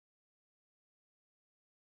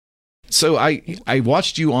So I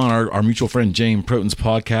watched you on our mutual friend Jane Proton's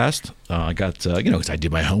podcast. I got, 'cause I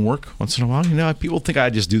did my homework once in a while. People think I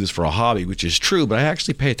just do this for a hobby, which is true, but I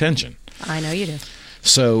actually pay attention. I know you do.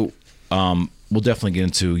 So we'll definitely get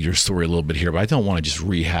into your story a little bit here, but I don't want to just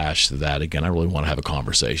rehash that again. I really want to have a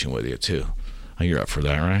conversation with you, too. You're up for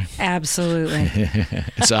that, right? Absolutely.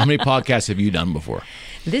 So how many podcasts have you done before?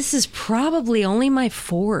 This is probably only my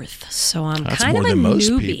 4th, so I'm That's kind more of a than most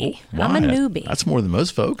newbie. people. Why? I'm a newbie. That's more than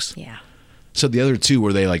most folks. Yeah. So the other 2,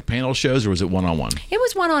 were they like panel shows or was it one-on-one? It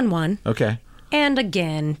was one-on-one. Okay. And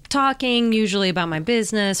again, talking usually about my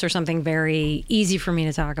business or something very easy for me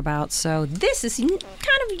to talk about. So this is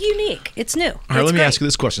kind of unique. It's new. All right, let me ask you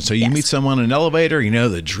this question. So you meet someone in an elevator,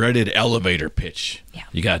 the dreaded elevator pitch.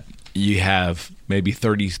 Yeah. You have maybe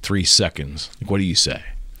 33 seconds. What do you say?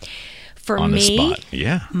 For on me, the spot.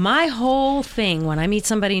 Yeah. My whole thing when I meet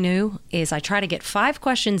somebody new is I try to get 5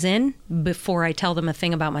 questions in before I tell them a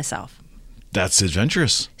thing about myself. That's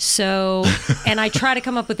adventurous. So, and I try to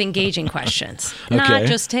come up with engaging questions. Okay. Not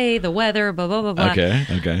just, hey, the weather, blah, blah, blah, blah.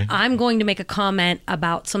 Okay. I'm going to make a comment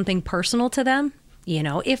about something personal to them,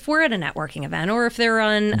 if we're at a networking event or if they're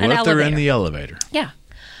on an elevator. What if they're in the elevator? Yeah.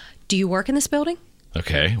 Do you work in this building?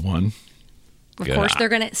 Okay, one. Of course, they're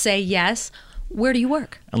going to say yes. Where do you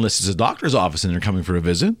work? Unless it's a doctor's office and they're coming for a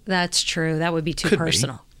visit. That's true. That would be too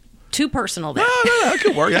personal. Too personal there. No, that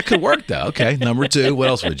could work. That could work, though. Okay, number 2. What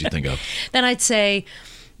else would you think of? Then I'd say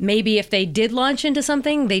maybe if they did launch into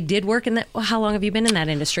something, they did work in that. Well, how long have you been in that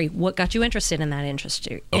industry? What got you interested in that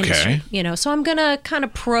industry? Okay. So I'm going to kind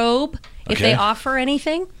of probe if they offer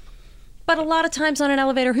anything. But a lot of times on an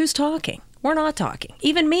elevator, who's talking? We're not talking.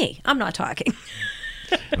 Even me, I'm not talking.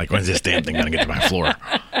 Like, when's this damn thing going to get to my floor?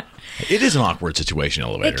 It is an awkward situation,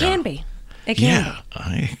 elevator. It can be. It can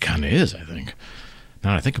be. It kind of is, I think. Now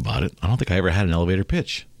that I think about it, I don't think I ever had an elevator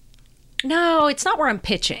pitch. No, it's not where I'm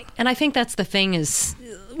pitching. And I think that's the thing is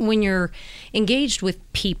when you're engaged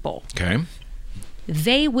with people, okay,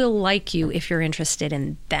 they will like you if you're interested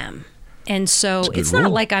in them. And so it's rule.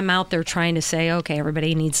 not like I'm out there trying to say, okay,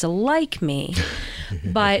 everybody needs to like me.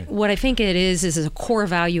 But what I think it is a core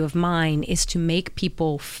value of mine is to make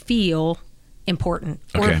people feel important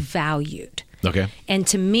or valued. Okay. And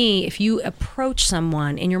to me, if you approach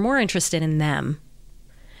someone and you're more interested in them,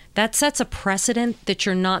 that sets a precedent that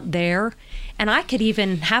you're not there. And I could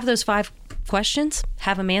even have those 5 questions,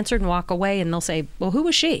 have them answered and walk away, and they'll say, well, who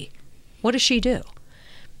was she? What does she do?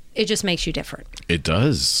 It just makes you different. It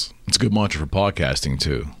does. It's a good mantra for podcasting,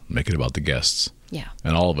 too. Make it about the guests. Yeah.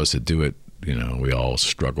 And all of us that do it, we all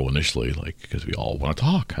struggle initially, because we all want to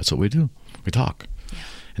talk. That's what we do. We talk. Yeah.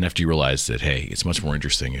 And after you realize that, hey, it's much more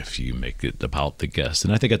interesting if you make it about the guest.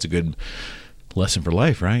 And I think that's a good lesson for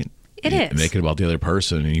life, right? It is. Make it about the other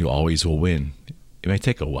person, and you always will win. It may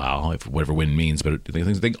take a while, if whatever win means, but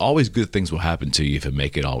I think always good things will happen to you if you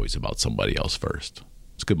make it always about somebody else first.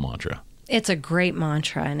 It's a good mantra. It's a great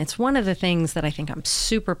mantra, and it's one of the things that I think I'm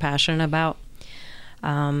super passionate about.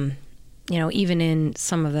 Even in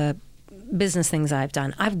some of the business things I've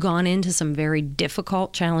done, I've gone into some very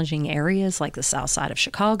difficult, challenging areas like the south side of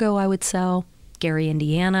Chicago, I would sell, Gary,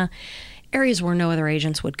 Indiana, areas where no other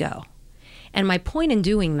agents would go. And my point in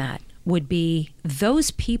doing that would be those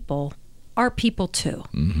people are people too.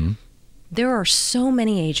 Mm-hmm. There are so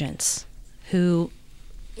many agents who,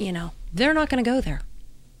 they're not going to go there.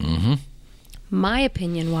 Mm-hmm. My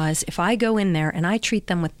opinion was if I go in there and I treat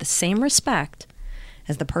them with the same respect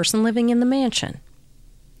as the person living in the mansion,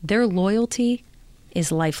 their loyalty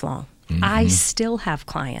is lifelong. Mm-hmm. I still have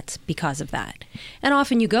clients because of that. And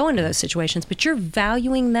often you go into those situations, but you're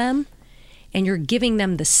valuing them and you're giving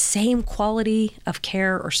them the same quality of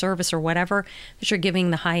care or service or whatever that you're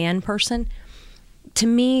giving the high-end person. To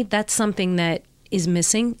me, that's something that is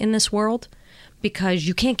missing in this world because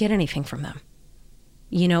you can't get anything from them.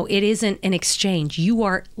 It isn't an exchange. You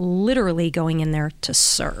are literally going in there to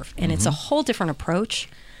serve. And it's a whole different approach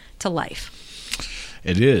to life.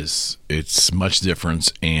 It is. It's much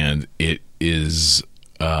different. And it is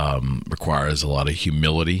requires a lot of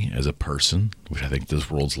humility as a person, which I think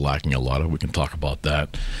this world's lacking a lot of. We can talk about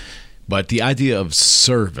that. But the idea of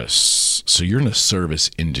service, so you're in the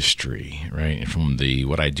service industry, right? And from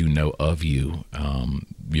what I do know of you,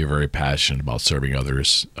 you're very passionate about serving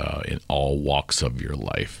others in all walks of your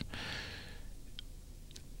life.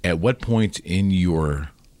 At what point in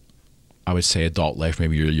your, I would say, adult life,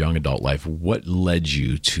 maybe your young adult life, what led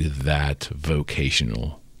you to that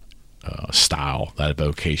vocational style, that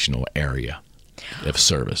vocational area of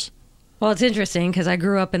service? Well, it's interesting because I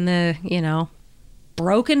grew up in the,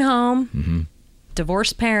 broken home,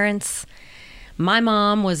 divorced parents. My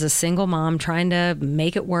mom was a single mom trying to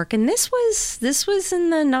make it work. And this was in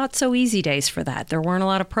the not so easy days for that. There weren't a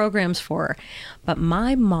lot of programs for her. But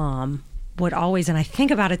my mom would always, and I think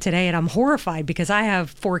about it today and I'm horrified because I have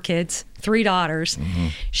 4 kids, 3 daughters. Mm-hmm.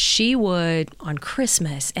 She would, on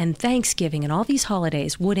Christmas and Thanksgiving and all these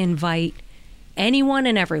holidays, would invite anyone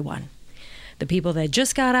and everyone. The people that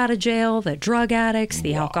just got out of jail, the drug addicts,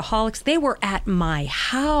 the alcoholics, they were at my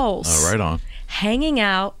house. Oh, right on. Hanging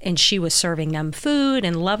out, and she was serving them food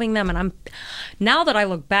and loving them. And now that I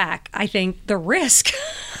look back, I think the risk,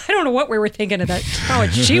 I don't know what we were thinking of that,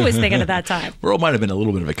 what she was thinking at that time. World might have been a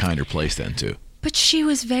little bit of a kinder place then too. But she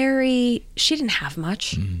didn't have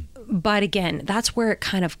much. Mm-hmm. But again, that's where it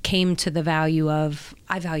kind of came to the value of,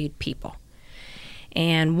 I valued people.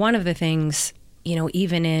 And one of the things,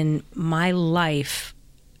 even in my life,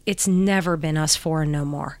 it's never been us 4 and no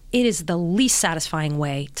more. It is the least satisfying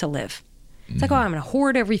way to live. It's like, I'm going to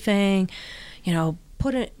hoard everything,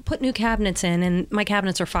 put new cabinets in, and my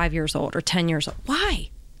cabinets are 5 years old or 10 years old. Why?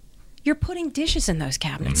 You're putting dishes in those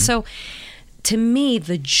cabinets. Mm-hmm. So to me,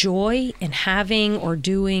 the joy in having or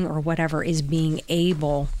doing or whatever is being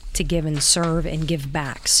able to give and serve and give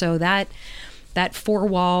back. So that 4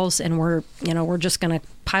 walls and we're just going to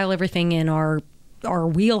pile everything in our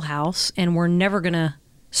wheelhouse and we're never going to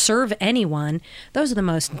serve anyone. Those are the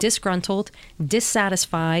most disgruntled,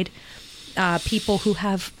 dissatisfied people who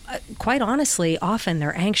have, quite honestly, often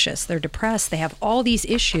they're anxious, they're depressed, they have all these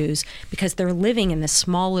issues because they're living in this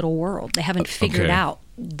small little world. They haven't figured out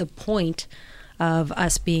the point of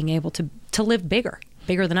us being able to live bigger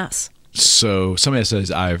than us. So somebody that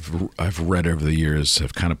says I've read over the years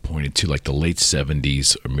have kind of pointed to like the late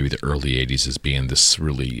 70s or maybe the early 80s as being this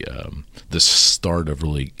really the start of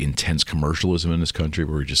really intense commercialism in this country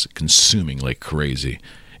where we're just consuming like crazy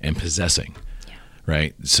and possessing,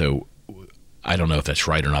 right? So I don't know if that's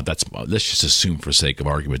right or not. Let's just assume for sake of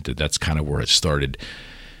argument that that's kind of where it started.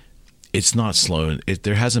 It's not slow.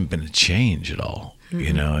 There hasn't been a change at all.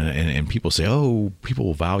 Mm-hmm. And people say,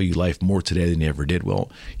 people value life more today than they ever did.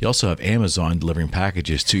 Well, you also have Amazon delivering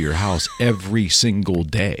packages to your house every single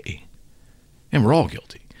day. And we're all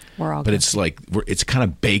guilty. But it's like, it's kind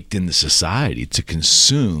of baked into society to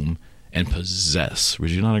consume and possess.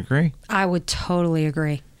 Would you not agree? I would totally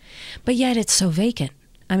agree. But yet it's so vacant.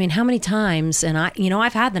 I mean, how many times, and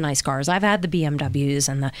I've had the nice cars, I've had the BMWs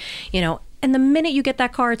and and the minute you get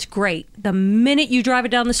that car, it's great. The minute you drive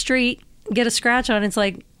it down the street, get a scratch on it, it's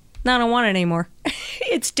like, no, I don't want it anymore.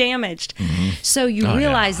 It's damaged. Mm-hmm. So you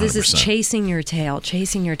realize this is chasing your tail. It's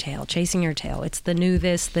the new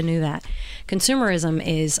this, the new that. Consumerism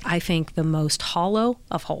is, I think, the most hollow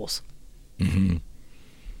of holes. Mm-hmm.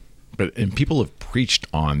 And people have preached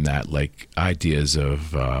on that, like ideas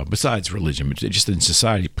of, besides religion, but just in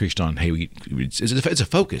society, preached on, hey, it's a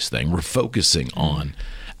focus thing. We're focusing on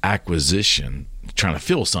acquisition, trying to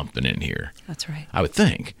fill something in here. That's right. I would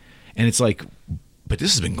think. And it's like, but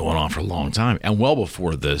this has been going on for a long time. And well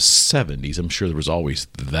before the 70s, I'm sure there was always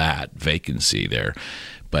that vacancy there.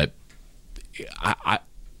 But I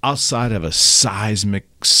outside of a seismic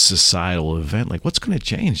societal event, like what's going to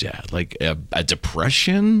change that? Like a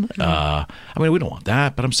depression? Mm-hmm. I mean, we don't want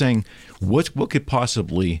that, but I'm saying what could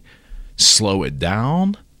possibly slow it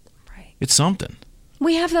down? Right. It's something.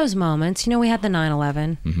 We have those moments. We had the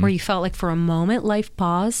 9/11 mm-hmm. where you felt like for a moment life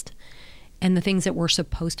paused and the things that were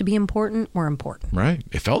supposed to be important were important. Right.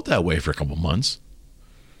 It felt that way for a couple months.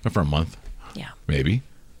 Or for a month. Yeah. Maybe.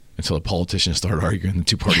 Until the politicians started arguing, the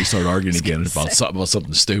two parties started arguing again about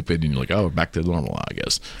something stupid, and you're like, oh, back to normal, I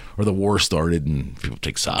guess. Or the war started and people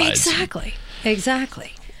take sides.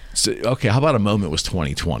 Exactly. So, okay, how about a moment was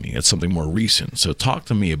 2020? It's something more recent. So talk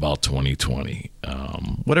to me about 2020.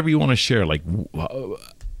 Whatever you want to share, like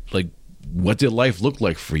what did life look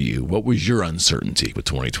like for you? What was your uncertainty with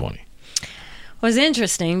 2020? It was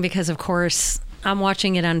interesting because, of course, I'm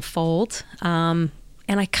watching it unfold.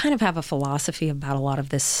 And I kind of have a philosophy about a lot of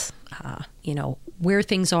this, where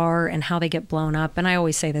things are and how they get blown up. And I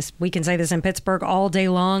always say this, we can say this in Pittsburgh all day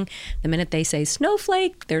long. The minute they say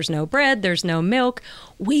snowflake, there's no bread, there's no milk.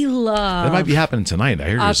 We love... That might be happening tonight. I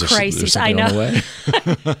hear there's something on the way.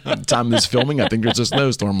 At the time of this filming, I think there's a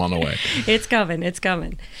snowstorm on the way. It's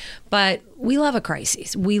coming. But we love a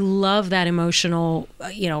crisis. We love that emotional,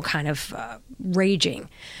 kind of raging.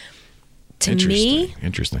 To me...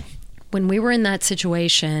 Interesting. When we were in that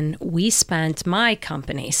situation, my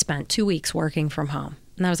company spent 2 weeks working from home.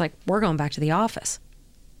 And I was like, we're going back to the office.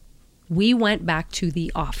 We went back to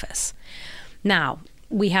the office. Now,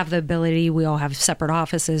 we have the ability, we all have separate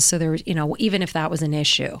offices. So there was, even if that was an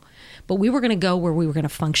issue, but we were going to go where we were going to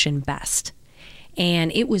function best.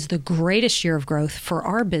 And it was the greatest year of growth for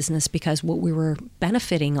our business because what we were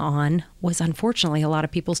benefiting on was, unfortunately, a lot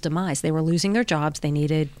of people's demise. They were losing their jobs. They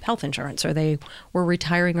needed health insurance, or they were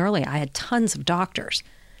retiring early. I had tons of doctors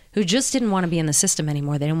who just didn't want to be in the system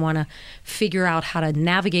anymore. They didn't want to figure out how to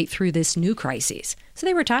navigate through this new crisis. So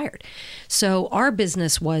they retired. So our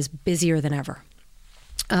business was busier than ever.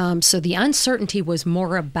 So the uncertainty was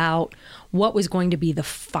more about what was going to be the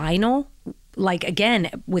final, like, again,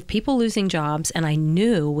 with people losing jobs, and I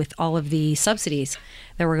knew with all of the subsidies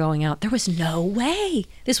that were going out, there was no way.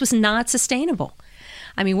 This was not sustainable.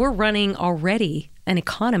 I mean, we're running already an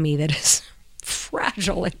economy that is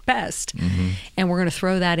fragile at best, and we're going to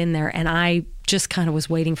throw that in there. And I just kind of was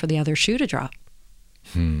waiting for the other shoe to drop,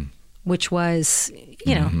 which was,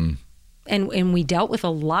 you know, and we dealt with a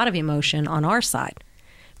lot of emotion on our side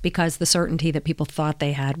because the certainty that people thought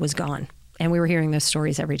they had was gone. And we were hearing those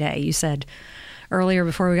stories every day. You said earlier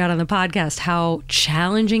before we got on the podcast how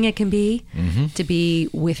challenging it can be to be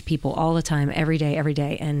with people all the time, every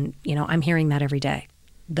day. And, you know, I'm hearing that every day.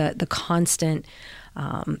 The constant,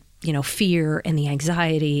 you know, fear and the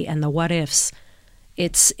anxiety and the what ifs.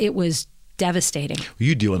 It was devastating. Well,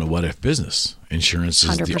 you deal in a what if business. Insurance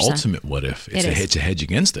is 100%. The ultimate what if. It's a hedge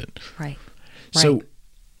against it. Right. So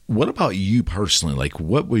what about you personally? Like,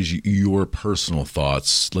 what was your personal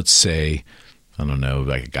thoughts? Let's say, I don't know,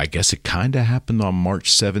 like, I guess it kind of happened on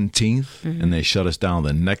March 17th and they shut us down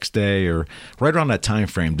the next day, or right around that time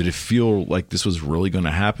frame. Did it feel like this was really going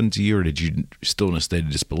to happen to you, or did you still in a state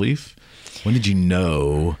of disbelief? When did you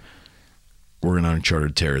know we're in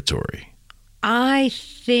uncharted territory? I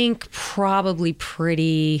think probably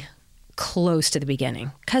pretty close to the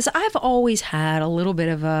beginning, because I've always had a little bit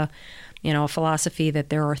of a philosophy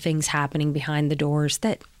that there are things happening behind the doors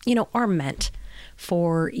that, you know, are meant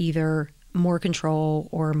for either more control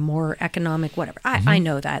or more economic, whatever. I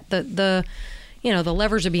know that the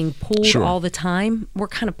levers are being pulled all the time. We're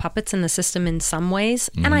kind of puppets in the system in some ways.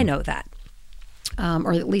 And I know that,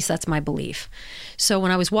 or at least that's my belief. So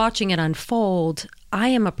when I was watching it unfold, I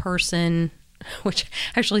am a person, which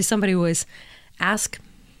actually somebody was asked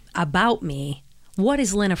about me, what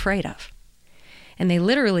is Lynn afraid of? And they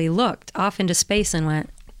literally looked off into space and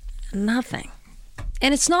went, nothing.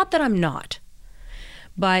 And it's not that I'm not,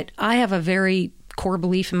 but I have a very core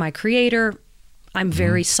belief in my Creator. I'm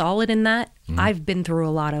very solid in that. I've been through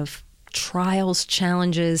a lot of trials,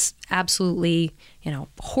 challenges, absolutely, you know,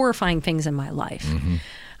 horrifying things in my life.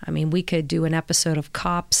 I mean, we could do an episode of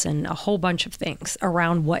Cops and a whole bunch of things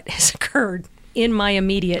around what has occurred in my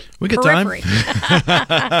immediate periphery.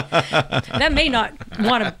 That may not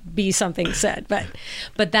want to be something said,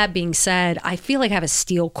 but that being said, I feel like I have a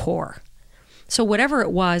steel core. So whatever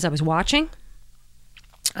it was, I was watching,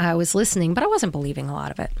 I was listening, but I wasn't believing a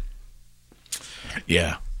lot of it.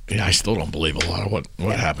 Yeah, I still don't believe a lot of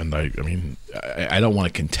what happened. I mean, I don't want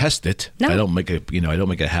to contest it. No. I don't make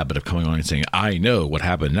a habit of coming on and saying I know what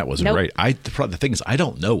happened. That wasn't right. The thing is, I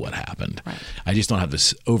don't know what happened. Right. I just don't have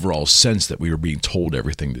this overall sense that we were being told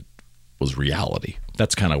everything that was reality.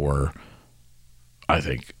 That's kind of where I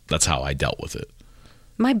think that's how I dealt with it.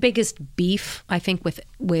 My biggest beef, I think,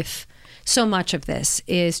 with so much of this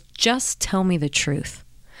is just tell me the truth.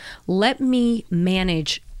 Let me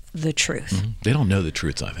manage the truth. They don't know the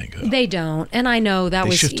truth, I think. Though. They don't. And I know that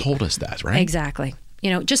they should have told us that, right? Exactly. You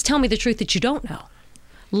know, just tell me the truth that you don't know.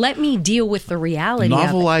 Let me deal with the reality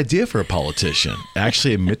Novel of it. idea for a politician.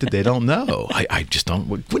 Actually admit that they don't know. I just don't.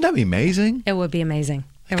 Wouldn't that be amazing? It would be amazing.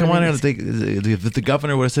 Come on, if the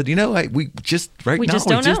governor would have said, you know, we just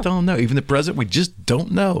don't know. Even the president, we just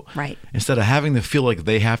don't know. Right. Instead of having to feel like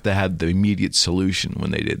they have to have the immediate solution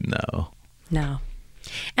when they didn't know. No.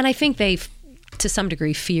 And I think they, to some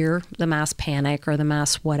degree, fear the mass panic or the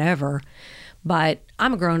mass whatever. But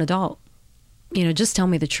I'm a grown adult. You know, just tell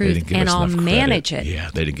me the truth and I'll manage it. Yeah,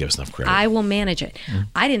 they didn't give us enough credit. I will manage it.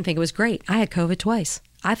 I didn't think it was great. I had COVID twice.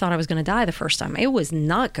 I thought I was going to die the first time. It was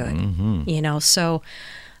not good, you know, so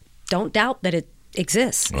don't doubt that it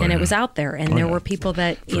exists and it was out there. And there were people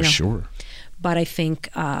that, you know. For sure. But I think,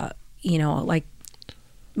 you know, like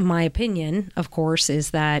my opinion, of course,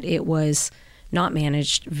 is that it was not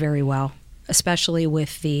managed very well, especially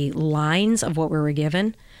with the lines of what we were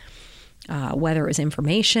given. Whether it was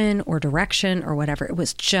information or direction or whatever, it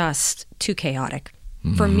was just too chaotic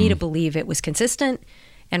for me to believe it was consistent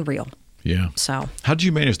and real. Yeah. So how did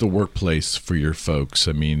you manage the workplace for your folks?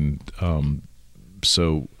 I mean,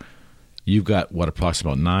 so you've got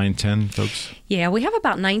approximately 9, 10 folks? Yeah, we have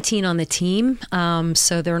about 19 on the team.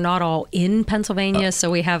 So they're not all in Pennsylvania.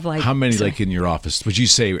 So we have how many in your office would you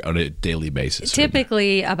say on a daily basis?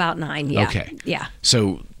 Typically about 9. Yeah. Okay. Yeah.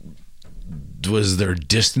 So Was there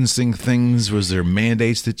distancing things? Was there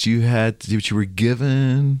mandates that you had, that you were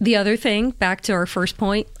given? The other thing, back to our first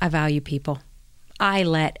point, I value people. I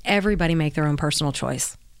let everybody make their own personal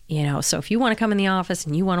choice. You know, so if you want to come in the office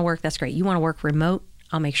and you want to work, that's great. You want to work remote,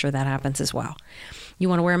 I'll make sure that happens as well. You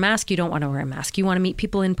want to wear a mask, you don't want to wear a mask. You want to meet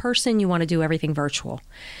people in person, you want to do everything virtual.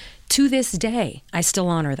 To this day, I still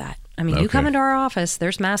honor that. I mean, you come into our office,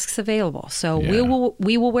 there's masks available. So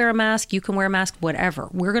we will wear a mask, you can wear a mask, whatever.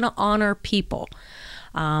 We're going to honor people.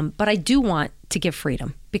 But I do want to give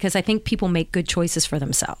freedom because I think people make good choices for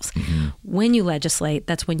themselves. Mm-hmm. When you legislate,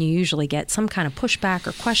 that's when you usually get some kind of pushback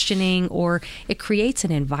or questioning, or it creates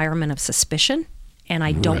an environment of suspicion. And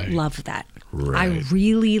I don't love that. Right. I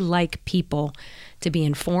really like people to be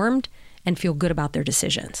informed and feel good about their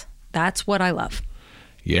decisions. That's what I love.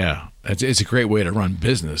 Yeah, it's a great way to run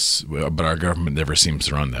business, but our government never seems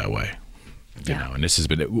to run that way. You know, and this has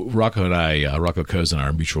been Rocco and I, Rocco Kozan,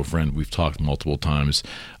 our mutual friend, we've talked multiple times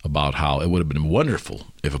about how it would have been wonderful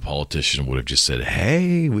if a politician would have just said,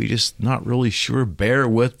 hey, we just not really sure, bear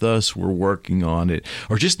with us, we're working on it,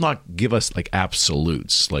 or just not give us like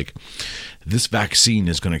absolutes, like this vaccine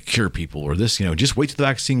is going to cure people, or this, you know, just wait till the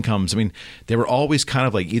vaccine comes. I mean, they were always kind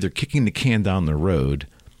of like either kicking the can down the road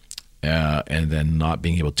and then not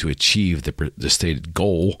being able to achieve the stated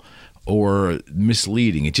goal, or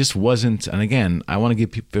misleading. It just wasn't. And again, I want to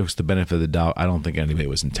give folks the benefit of the doubt. I don't think anybody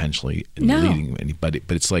was intentionally leading anybody,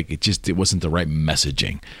 but it's like it wasn't the right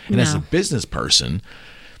messaging. And as a business person,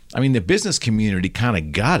 I mean, the business community kind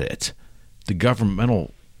of got it. The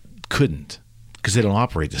governmental couldn't, because they don't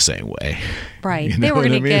operate the same way. Right. You know they were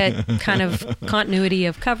going to get kind of continuity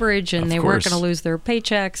of coverage, and they weren't going to lose their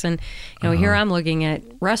paychecks. And, you know, here I'm looking at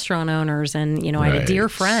restaurant owners, and, you know, I had a dear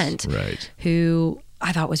friend who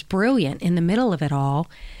I thought was brilliant. In the middle of it all,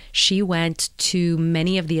 she went to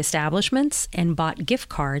many of the establishments and bought gift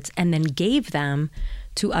cards and then gave them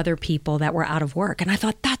to other people that were out of work. And I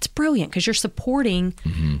thought, that's brilliant, because you're supporting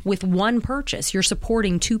with one purchase, you're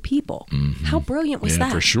supporting two people. How brilliant was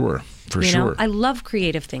that? For sure. For you sure. know, I love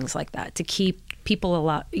creative things like that to keep people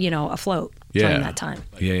afloat during that time.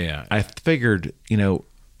 Yeah. I figured, you know,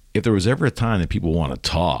 if there was ever a time that people want to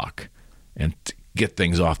talk and get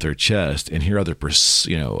things off their chest and hear other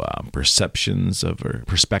perceptions of or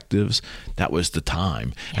perspectives, that was the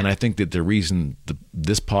time. Yeah. And I think that the reason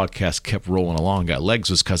this podcast kept rolling along, got legs,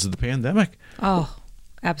 was because of the pandemic. Oh,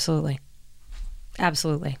 absolutely.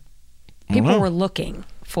 People were looking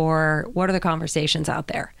for, what are the conversations out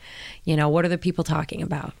there? You know, what are the people talking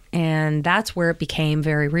about? And that's where it became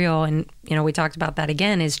very real. And, you know, we talked about that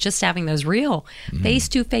again, is just having those real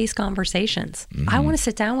face-to-face conversations. I want to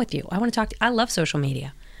sit down with you. I want to talk I love social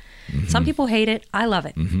media. Some people hate it. I love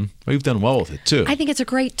it. Well, you've done well with it too. I think it's a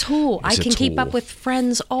great tool. I can keep up with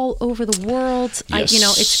friends all over the world. Yes.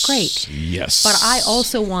 It's great. Yes. But I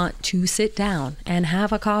also want to sit down and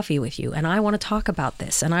have a coffee with you. And I want to talk about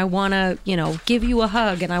this. And I want to, give you a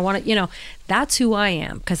hug. And I want to, that's who I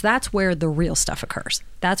am. Because that's where the real stuff occurs.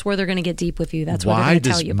 That's where they're going to get deep with you. That's where they're going to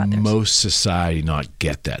tell you about this. Why does most society not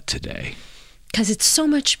get that today? Because it's so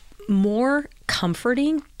much more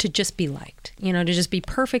comforting to just be liked, to just be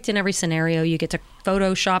perfect in every scenario. You get to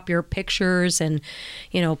Photoshop your pictures and,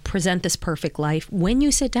 present this perfect life. When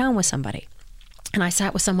you sit down with somebody, and I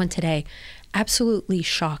sat with someone today, absolutely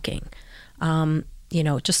shocking.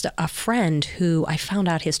 Just a friend who I found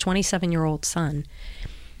out his 27-year-old son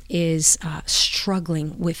is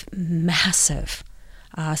struggling with massive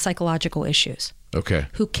psychological issues. Okay.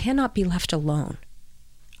 Who cannot be left alone.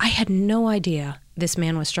 I had no idea this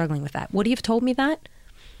man was struggling with that. Would he have told me that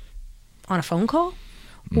on a phone call?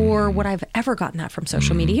 Or would I have ever gotten that from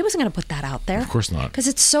social media? He wasn't going to put that out there. Of course not. Because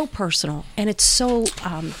it's so personal and it's so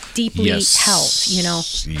deeply held,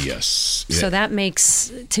 Yes. So that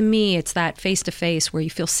makes, to me, it's that face-to-face where you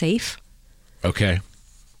feel safe. Okay.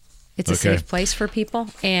 It's a safe place for people.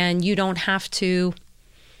 And you don't have to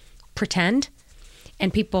pretend.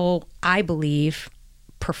 And people, I believe,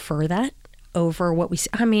 prefer that over what we see.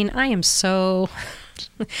 I mean, I am so,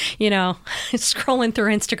 scrolling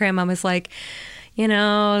through Instagram, I was like,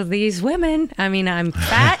 these women, I mean, I'm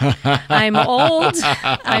fat, I'm old,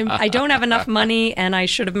 I don't have enough money, and I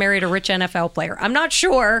should have married a rich NFL player. I'm not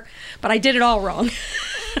sure, but I did it all wrong.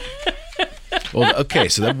 Well, okay,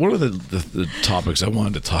 so one of the topics I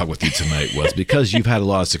wanted to talk with you tonight was, because you've had a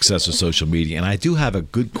lot of success with social media, and I do have a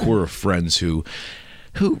good core of friends who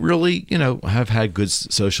really, have had good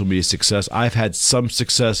social media success. I've had some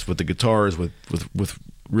success with the guitars, with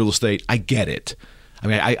real estate. I get it. I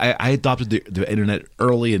mean, I adopted the internet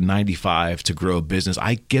early in '95 to grow a business.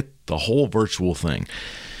 I get the whole virtual thing.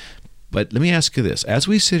 But let me ask you this. As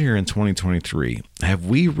we sit here in 2023, have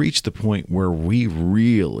we reached the point where we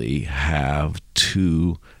really have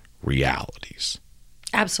two realities?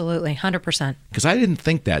 Absolutely, 100%. Because I didn't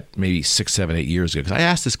think that maybe 6, 7, 8 years ago, because I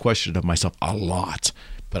asked this question of myself a lot.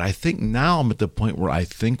 But I think now I'm at the point where I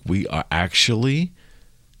think we are actually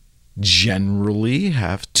generally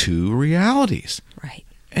have two realities. Right.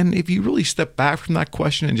 And if you really step back from that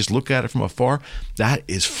question and just look at it from afar, that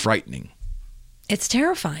is frightening. It's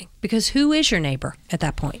terrifying because who is your neighbor at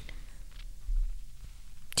that point?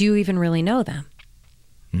 Do you even really know them?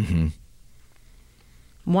 Mm-hmm.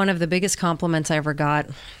 One of the biggest compliments I ever got,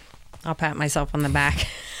 I'll pat myself on the back,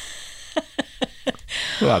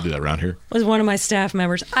 Well, I'll do that around here. was one of my staff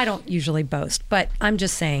members. I don't usually boast, but I'm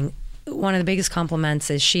just saying one of the biggest compliments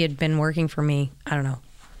is she had been working for me, I don't know,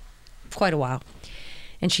 quite a while.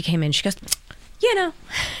 And she came in, she goes,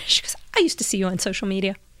 she goes, I used to see you on social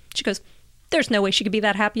media. She goes, there's no way she could be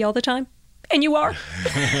that happy all the time. And you are.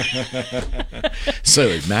 So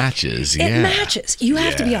it matches. Yeah. It matches. You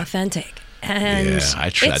have to be authentic. And I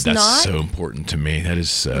tried. it's That's not so important to me. That is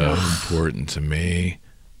so important to me.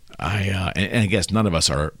 And I guess none of us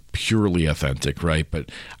are purely authentic, right?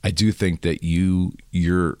 But I do think that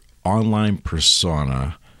your online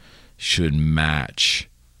persona should match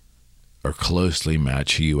or closely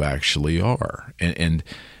match who you actually are. And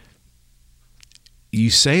you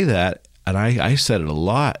say that, and I said it a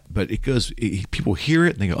lot, but people hear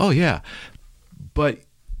it and they go, oh yeah, but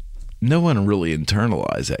no one really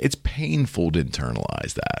internalizes that. It's painful to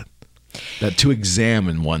internalize that to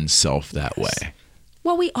examine oneself that way.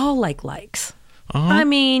 Well, we all like likes. Uh-huh. I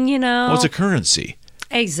mean, Well, it's a currency.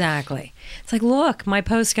 Exactly. It's like, look, my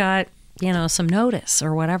post got, some notice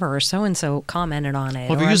or whatever, or so-and-so commented on it.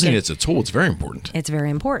 Well, if you're using it as a tool, it's very important. It's very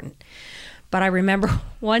important. But I remember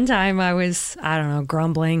one time I was,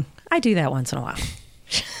 grumbling. I do that once in a while.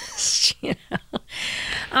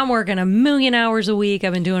 I'm working 1,000,000 hours a week.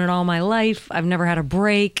 I've been doing it all my life. I've never had a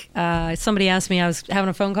break. Somebody asked me, I was having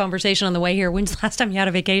a phone conversation on the way here, when's the last time you had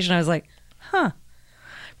a vacation? I was like,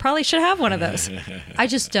 probably should have one of those. I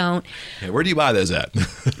just don't. Hey, where do you buy those at?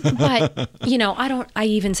 But, I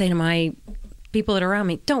even say to my people that are around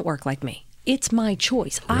me, don't work like me. It's my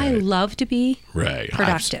choice. Right. I love to be right.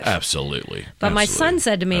 productive. Absolutely. But my son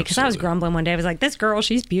said to me, because I was grumbling one day, I was like, this girl,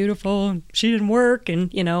 she's beautiful. She didn't work.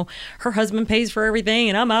 And, her husband pays for everything.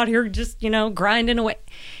 And I'm out here just, grinding away.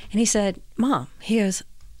 And he said, Mom, he goes,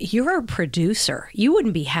 you're a producer. You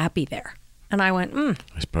wouldn't be happy there. And I went,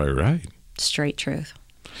 That's probably right. Straight truth.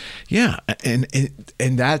 Yeah. And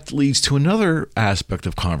that leads to another aspect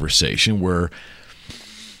of conversation where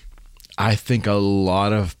I think a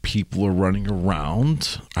lot of people are running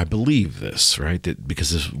around. I believe this, right?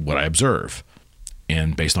 Because this is what I observe.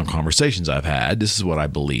 And based on conversations I've had, this is what I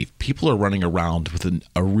believe. People are running around with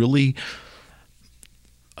a really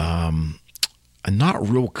a not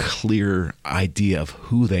real clear idea of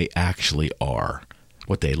who they actually are.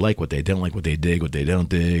 What they like, what they don't like, what they dig, what they don't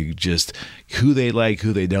dig, just who they like,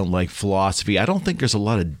 who they don't like, philosophy. I don't think there's a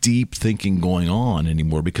lot of deep thinking going on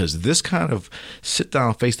anymore because this kind of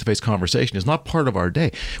sit-down, face-to-face conversation is not part of our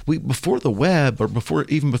day. Before the web or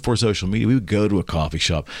even before social media, we would go to a coffee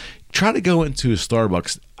shop, try to go into a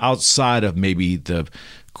Starbucks outside of maybe the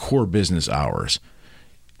core business hours.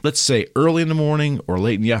 Let's say early in the morning or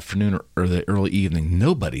late in the afternoon or the early evening,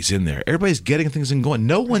 nobody's in there. Everybody's getting things and going.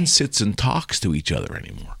 No one sits and talks to each other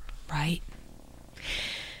anymore. Right.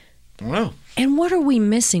 I don't know. And what are we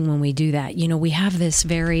missing when we do that? We have this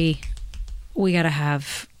we got to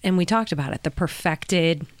have, and we talked about it, the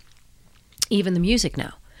perfected, even the music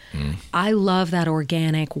now. I love that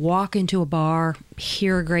organic, walk into a bar,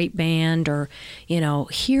 hear a great band or,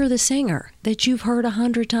 hear the singer that you've heard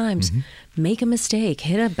 100 times, make a mistake,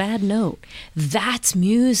 hit a bad note. That's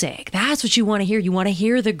music. That's what you want to hear. You want to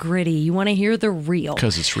hear the gritty. You want to hear the real.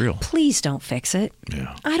 Because it's real. Please don't fix it.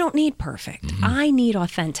 Yeah. I don't need perfect. I need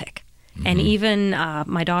authentic. And even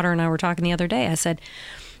my daughter and I were talking the other day. I said,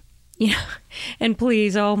 and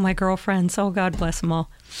please, my girlfriends, God bless them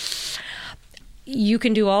all. You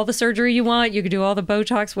can do all the surgery you want. You can do all the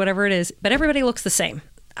Botox, whatever it is. But everybody looks the same.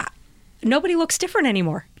 Nobody looks different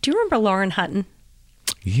anymore. Do you remember Lauren Hutton?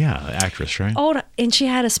 Yeah, the actress, right? Oh, and she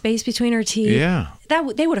had a space between her teeth. Yeah.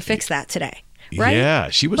 They would have fixed that today, right? Yeah,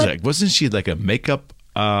 she was wasn't she like a makeup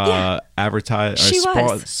advertiser? She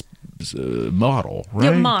was. Model, right?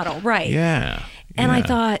 Yeah, model, right. Yeah. And I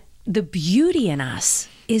thought the beauty in us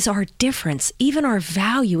is our difference. Even our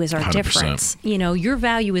value is our 100%. Difference. Your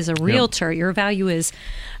value is a realtor. Yep. Your value is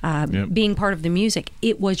being part of the music.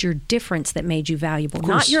 It was your difference that made you valuable,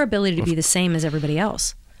 not your ability to be the same as everybody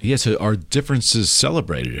else. Yeah, so our differences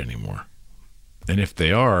celebrated anymore. And if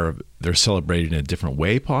they are, they're celebrating in a different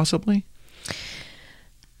way, possibly?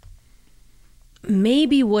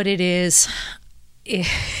 Maybe what it is the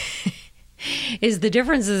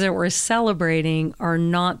differences that we're celebrating are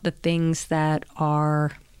not the things that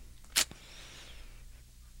are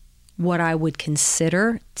what I would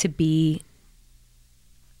consider to be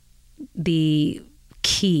the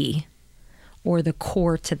key or the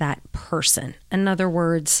core to that person. In other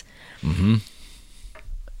words,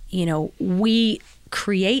 we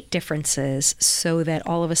create differences so that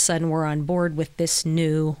all of a sudden we're on board with this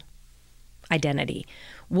new identity,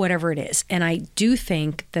 whatever it is. And I do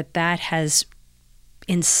think that that has,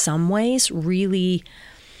 in some ways, really,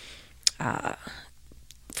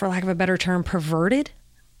 for lack of a better term, perverted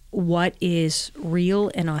what is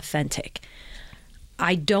real and authentic.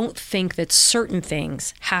 I don't think that certain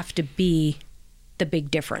things have to be the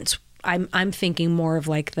big difference. I'm thinking more of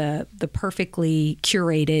like the perfectly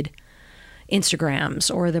curated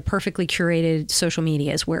Instagrams or the perfectly curated social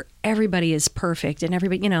medias where everybody is perfect and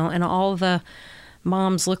everybody, and all the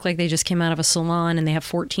moms look like they just came out of a salon and they have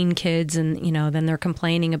 14 kids and, then they're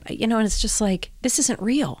complaining about, and it's just like, this isn't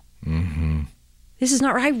real. Mm-hmm. This is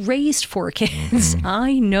not, I raised 4 kids. Mm-hmm.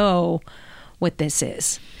 I know what this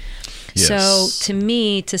is. Yes. So to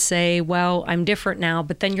me, to say, well, I'm different now,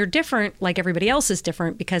 but then you're different like everybody else is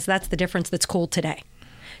different because that's the difference that's cool today.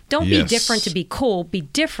 Don't be different to be cool. Be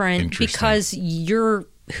different because you're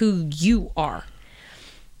who you are.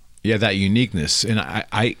 Yeah, that uniqueness. And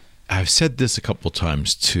I've said this a couple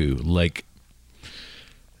times too,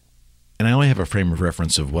 and I only have a frame of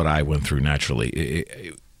reference of what I went through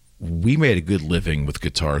naturally. We made a good living with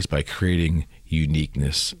guitars by creating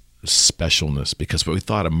uniqueness, specialness, because we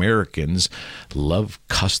thought Americans love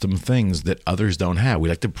custom things that others don't have. We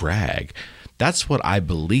like to brag. That's what I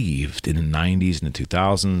believed in the 90s and the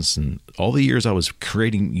 2000s and all the years I was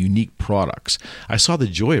creating unique products. I saw the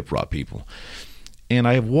joy it brought people. And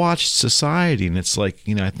I watched society, and it's like,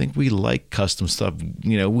 I think we like custom stuff.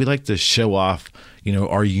 We like to show off,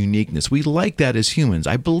 our uniqueness. We like that as humans.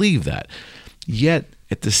 I believe that. Yet,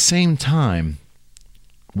 at the same time,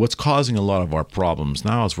 what's causing a lot of our problems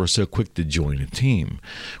now is we're so quick to join a team.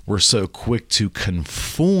 We're so quick to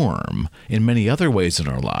conform in many other ways in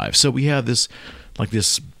our lives. So we have this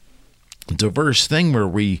diverse thing where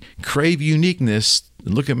we crave uniqueness.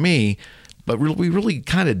 Look at me. But we really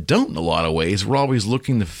kind of don't in a lot of ways. We're always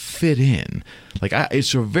looking to fit in.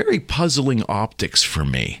 It's a very puzzling optics for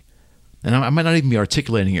me. And I might not even be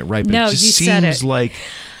articulating it right, but it just seems like,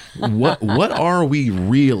 what are we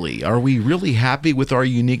really? Are we really happy with our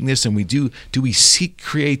uniqueness? And do we seek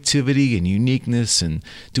creativity and uniqueness? And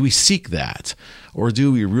do we seek that? Or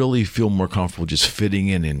do we really feel more comfortable just fitting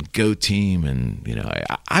in and go team? And,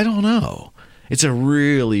 I don't know. It's a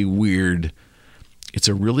really weird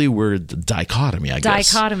dichotomy, I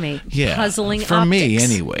guess. Dichotomy. Yeah. Puzzling for optics. me,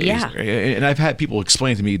 anyways. Yeah. And I've had people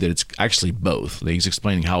explain to me that it's actually both. He's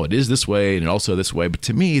explaining how it is this way and also this way. But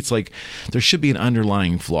to me, it's like there should be an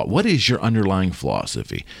underlying flaw. What is your underlying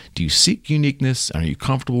philosophy? Do you seek uniqueness? Are you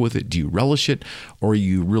comfortable with it? Do you relish it? Or are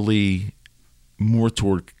you really more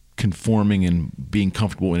toward conforming and being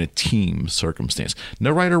comfortable in a team circumstance?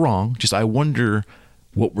 No right or wrong. Just I wonder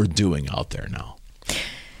what we're doing out there now.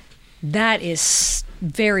 That is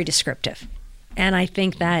very descriptive. And I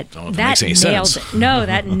think that nails sense. It. No,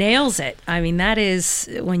 that nails it. I mean, that is,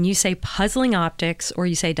 when you say puzzling optics or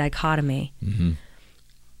you say dichotomy,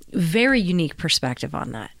 very unique perspective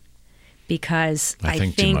on that. Because I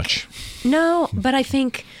think too much. No, but I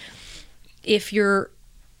think if you're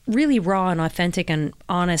really raw and authentic and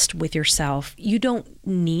honest with yourself, you don't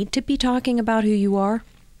need to be talking about who you are.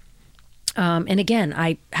 And again,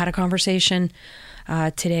 I had a conversation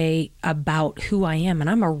today about who I am, and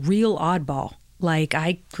I'm a real oddball.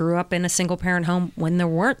 I grew up in a single parent home when there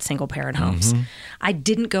weren't single parent homes. Mm-hmm. I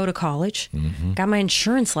didn't go to college. Mm-hmm. Got my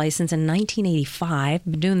insurance license in 1985.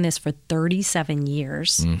 Been doing this for 37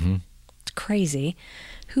 years. Mm-hmm. It's crazy.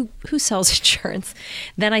 Who sells insurance?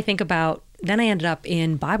 Then I ended up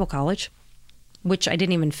in Bible college, which I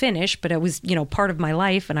didn't even finish, but it was, part of my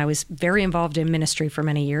life. And I was very involved in ministry for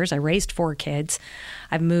many years. I raised 4 kids.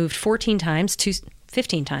 I've moved 15 times,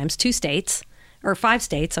 2 states, or 5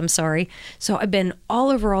 states, I'm sorry. So I've been all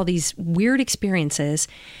over all these weird experiences.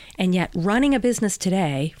 And yet running a business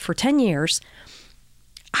today for 10 years,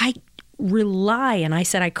 I rely, and I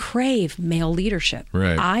said I crave male leadership.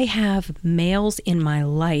 Right. I have males in my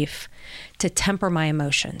life to temper my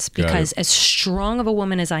emotions because as strong of a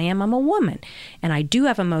woman as I am, I'm a woman and I do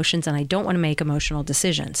have emotions and I don't want to make emotional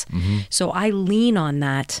decisions. Mm-hmm. So I lean on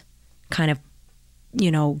that kind of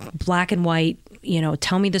black and white,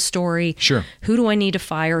 tell me the story. Sure. Who do I need to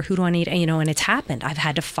fire? Who do I need, and it's happened. I've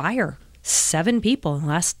had to fire 7 people in the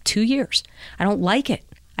last 2 years. I don't like it.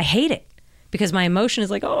 I hate it. Because my emotion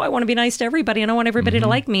is like, oh, I want to be nice to everybody and I want everybody to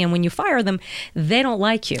like me. And when you fire them, they don't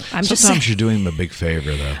like you. Sometimes you're doing them a big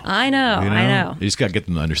favor, though. I know. You just got to get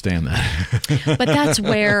them to understand that. But that's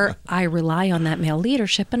where I rely on that male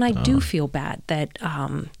leadership. And I do feel bad that,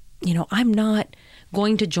 I'm not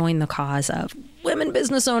going to join the cause of women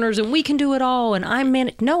business owners and we can do it all. And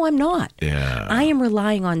no, I'm not. Yeah. I am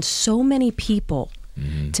relying on so many people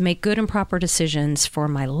to make good and proper decisions for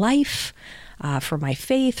my life, for my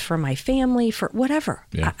faith, for my family, for whatever.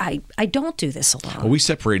 Yeah. I don't do this alone. Well, we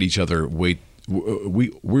separate each other.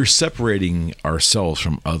 We're separating ourselves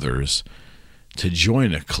from others to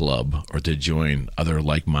join a club or to join other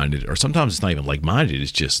like-minded, or sometimes it's not even like-minded.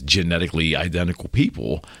 It's just genetically identical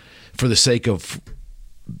people for the sake of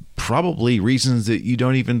probably reasons that you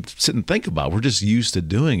don't even sit and think about. We're just used to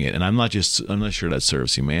doing it. And I'm not sure that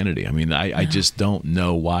serves humanity. I mean, I just don't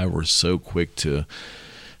know why we're so quick to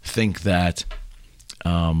think that,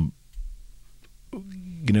 you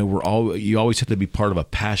always have to be part of a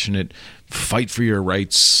passionate fight for your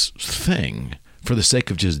rights thing for the sake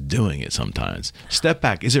of just doing it sometimes. Step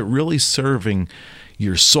back. Is it really serving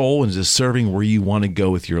your soul, and is it serving where you want to go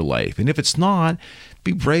with your life? And if it's not,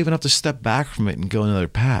 be brave enough to step back from it and go another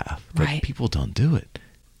path. But right. People don't do it.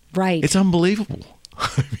 Right. It's unbelievable.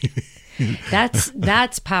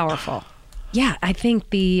 That's powerful. Yeah, I think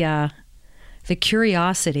the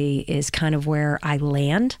curiosity is kind of where I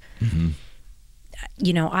land. Mm-hmm.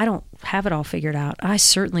 I don't have it all figured out. I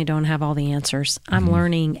certainly don't have all the answers. I'm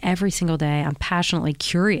learning every single day. I'm passionately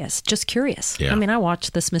curious, just curious. Yeah. I mean, I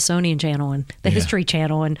watch the Smithsonian Channel and the History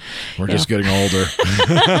Channel. And we're just getting older.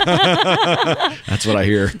 That's what I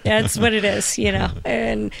hear. That's what it is,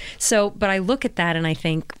 And so, but I look at that and I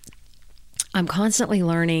think I'm constantly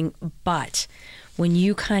learning. But when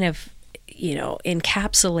you kind of,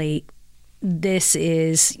 encapsulate this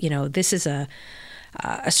is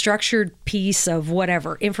a structured piece of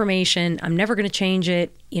whatever information. I'm never going to change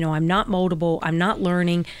it. I'm not moldable. I'm not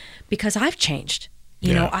learning because I've changed.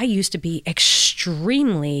 I used to be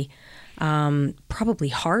extremely, probably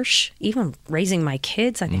harsh, even raising my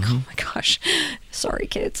kids. I think, oh my gosh, sorry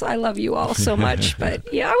kids. I love you all so much.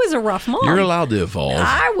 But yeah, I was a rough mom. You're allowed to evolve.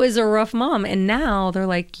 I was a rough mom. And now they're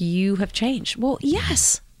like, you have changed. Well,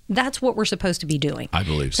 yes. That's what we're supposed to be doing. I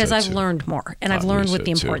believe so, because I've learned more, and I've learned what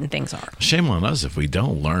the important things are. Shame on us if we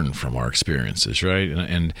don't learn from our experiences, right?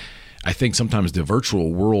 And I think sometimes the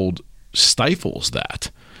virtual world stifles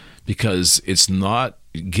that because it's not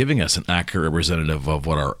giving us an accurate representative of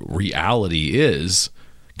what our reality is.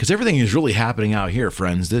 Because everything is really happening out here,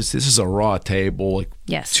 friends. This is a raw table, like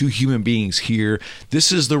yes. 2 human beings here.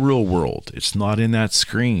 This is the real world. It's not in that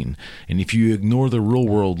screen. And if you ignore the real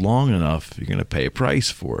world long enough, you're going to pay a price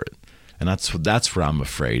for it. And that's where I'm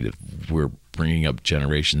afraid we're bringing up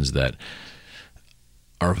generations that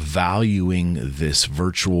are valuing this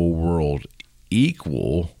virtual world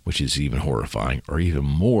equal, which is even horrifying, or even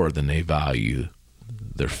more than they value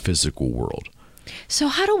their physical world. So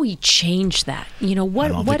how do we change that?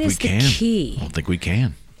 What is the key? I don't think we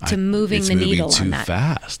can. To moving the needle on that. It's moving too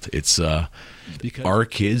fast. It's because our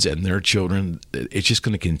kids and their children, it's just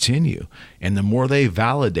going to continue. And the more they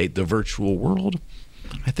validate the virtual world,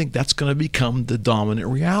 I think that's going to become the dominant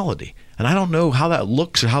reality. And I don't know how that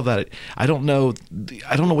looks or I don't know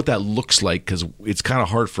what that looks like because it's kind of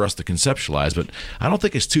hard for us to conceptualize, but I don't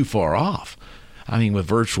think it's too far off. I mean, with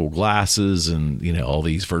virtual glasses and, all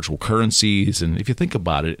these virtual currencies. And if you think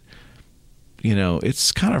about it,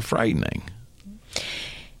 it's kind of frightening.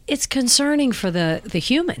 It's concerning for the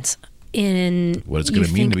humans. What it's going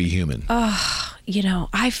to mean to be human.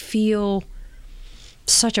 I feel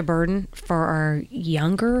such a burden for our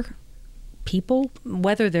younger people,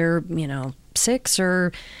 whether they're, 6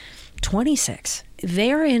 or 26.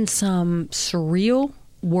 They're in some surreal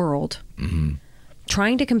world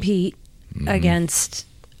trying to compete against,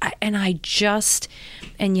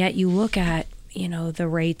 and yet you look at, the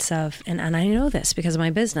rates of, and I know this because of my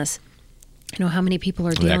business, how many people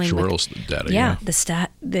are dealing with the actual data.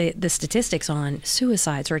 The statistics on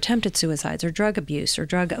suicides or attempted suicides or drug abuse or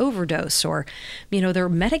drug overdose or, they're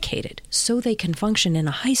medicated so they can function in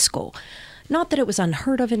a high school. Not that it was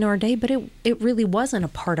unheard of in our day, but it really wasn't a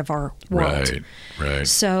part of our world. Right.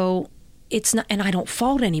 So it's not, and I don't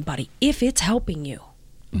fault anybody. If it's helping you,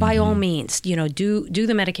 by all means, do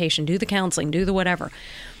the medication, do the counseling, do the whatever.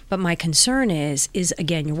 But my concern is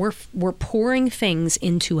again, we're pouring things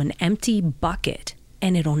into an empty bucket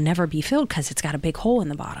and it'll never be filled because it's got a big hole in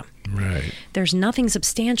the bottom. Right. There's nothing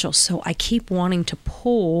substantial. So I keep wanting to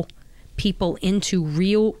pull people into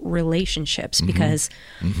real relationships because,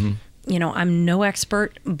 you know, I'm no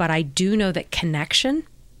expert, but I do know that connection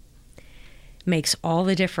makes all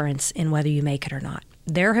the difference in whether you make it or not.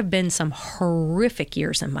 There have been some horrific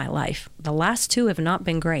years in my life. The last 2 have not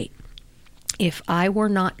been great. If I were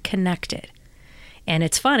not connected, and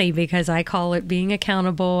it's funny because I call it being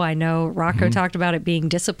accountable. I know Rocco talked about it being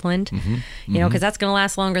disciplined, you know, because that's going to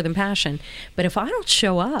last longer than passion. But if I don't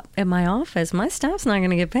show up at my office, my staff's not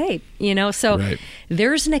going to get paid, you know? So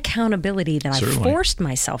there's an accountability that I forced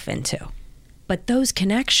myself into. But those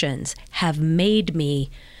connections have made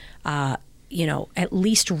me, you know, at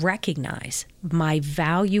least recognize my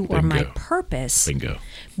value or my purpose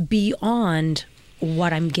beyond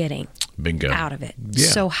what I'm getting out of it. Yeah.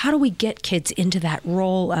 So how do we get kids into that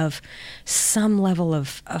role of some level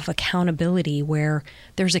of accountability where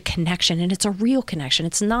there's a connection, and it's a real connection?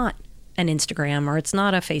 It's not an Instagram or it's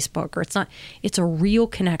not a Facebook or it's a real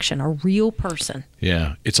connection, a real person.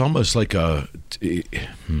 Yeah. It's almost like I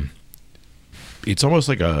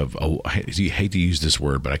hate to use this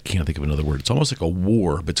word, but I can't think of another word. It's almost like a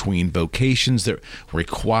war between vocations that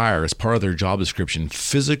require, as part of their job description,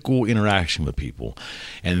 physical interaction with people,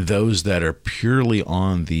 and those that are purely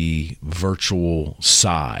on the virtual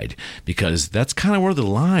side, because that's kind of where the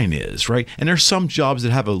line is, right? And there's some jobs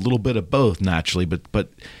that have a little bit of both naturally, but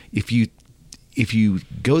if you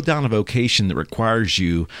go down a vocation that requires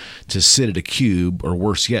you to sit at a cube, or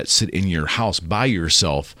worse yet, sit in your house by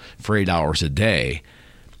yourself for 8 hours a day,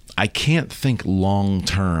 I can't think long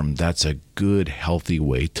term that's a good, healthy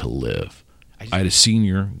way to live. I had a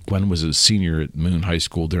senior, Gwen was a senior at Moon High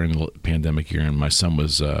School during the pandemic year, and my son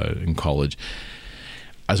was in college.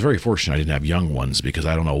 I was very fortunate I didn't have young ones, because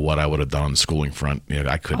I don't know what I would have done on the schooling front. You know,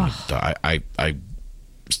 I couldn't. I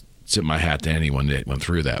tip my hat to anyone that went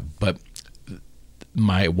through that. But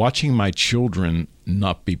watching my children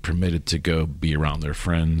not be permitted to go be around their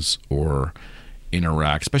friends or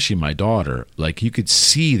interact, especially my daughter, like you could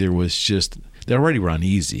see there was just, they already were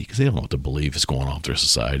uneasy because they don't know what to believe is going on with their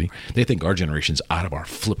society. They think our generation's out of our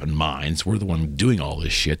flipping minds. We're the one doing all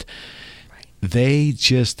this shit. They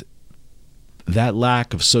just, that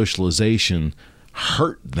lack of socialization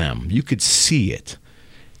hurt them. You could see it.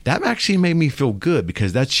 That actually made me feel good,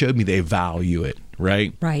 because that showed me they value it,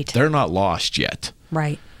 right? Right. They're not lost yet.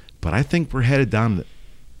 Right. But I think we're headed down,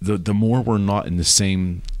 the more we're not in the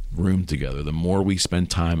same room together, the more we spend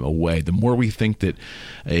time away, the more we think that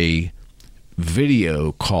a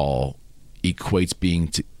video call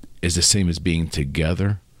equates is the same as being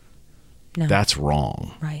together. No. That's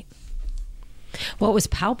wrong. Right. Well, it was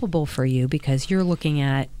palpable for you because you're looking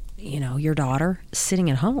at, you know, your daughter sitting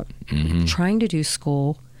at home, trying to do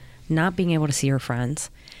school, not being able to see her friends.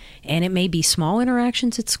 And it may be small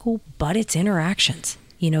interactions at school, but it's interactions.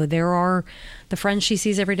 You know, there are the friends she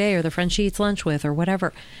sees every day, or the friends she eats lunch with, or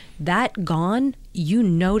whatever. That gone, you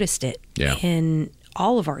noticed it in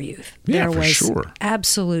all of our youth. Yeah, there for was sure.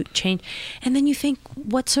 Absolute change. And then you think,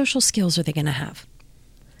 what social skills are they going to have?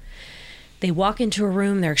 They walk into a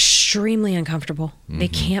room, they're extremely uncomfortable. They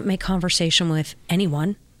can't make conversation with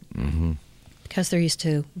anyone. Because they're used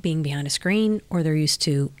to being behind a screen, or they're used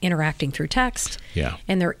to interacting through text. Yeah.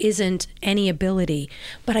 And there isn't any ability.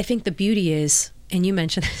 But I think the beauty is, and you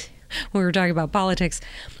mentioned this when we were talking about politics,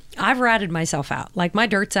 I've ratted myself out. Like, my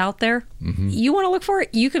dirt's out there. You want to look for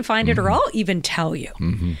it, you can find it, or I'll even tell you.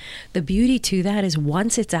 The beauty to that is,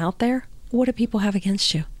 once it's out there, what do people have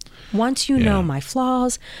against you? Once you know my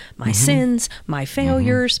flaws, my sins, my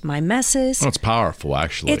failures, my messes. Well, it's powerful,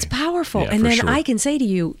 actually. It's powerful. Yeah, and then sure. I can say to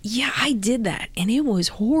you, yeah, I did that. And it was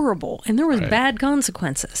horrible. And there was bad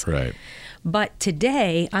consequences. Right. But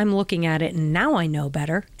today I'm looking at it, and now I know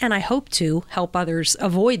better. And I hope to help others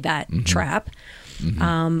avoid that trap.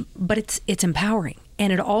 But it's empowering.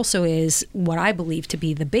 And it also is what I believe to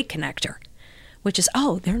be the big connector, which is,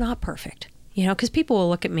 oh, they're not perfect. You know, because people will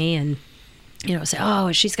look at me and, you know, say,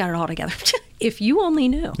 oh, she's got it all together. If you only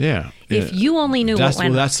knew. Yeah. If you only knew what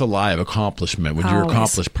went on. That's the lie of accomplishment. When you're an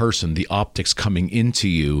accomplished person, the optics coming into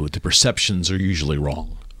you, the perceptions are usually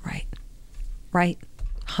wrong. Right. Right.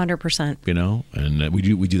 100%. You know, and we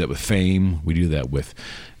do that with fame. We do that with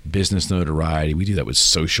business notoriety. We do that with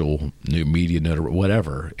social new media notoriety,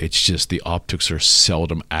 whatever. It's just the optics are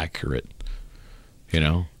seldom accurate, you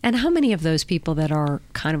know? And how many of those people that are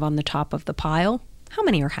kind of on the top of the pile, how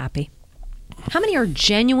many are happy? How many are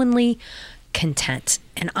genuinely content?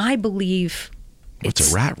 And I believe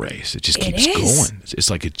it's a rat race. It just keeps going. It's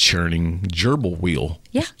like a churning gerbil wheel.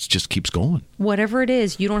 Yeah. It just keeps going. Whatever it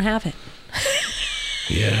is, you don't have it.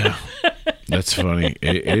 Yeah. That's funny.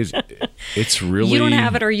 It's really, you don't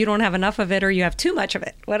have it, or you don't have enough of it, or you have too much of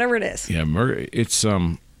it, whatever it is. Yeah, it's So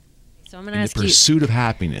I'm going to in ask the pursuit of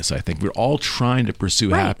happiness. I think we're all trying to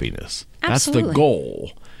pursue Right. happiness. Absolutely. That's the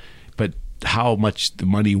goal. But how much the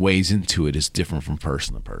money weighs into it is different from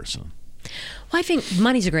person to person. Well, I think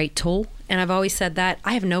money's a great tool, and I've always said that.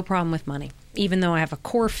 I have no problem with money, even though I have a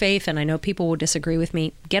core faith, and I know people will disagree with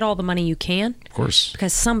me. Get all the money you can, Of course.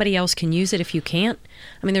 because somebody else can use it if you can't.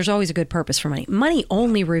 I mean, there's always a good purpose for money. Money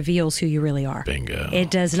only reveals who you really are. Bingo. It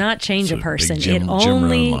does not change It's a a big person. Jim It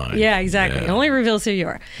only, Rohn line. yeah, exactly. Yeah. It only reveals who you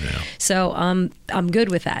are. Yeah. So I'm good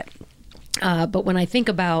with that. But when I think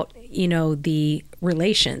about, the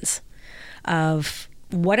relations of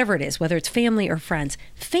whatever it is, whether it's family or friends,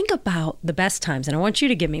 think about the best times. And I want you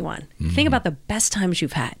to give me one. Think about the best times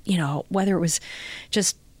you've had, whether it was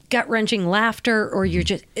just gut-wrenching laughter or you're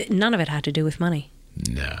just, none of it had to do with money.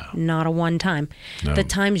 No. Not a one time. No. The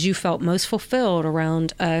times you felt most fulfilled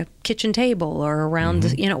around a kitchen table or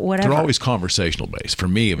around, whatever. They're always conversational based. For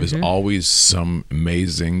me, it was always some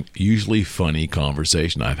amazing, usually funny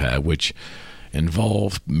conversation I've had, which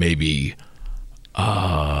involved maybe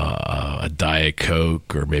a Diet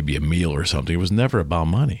Coke or maybe a meal or something. It was never about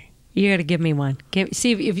money. You got to give me one.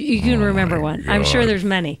 See if you can remember my one. I'm sure God. there's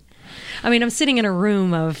many. I mean, I'm sitting in a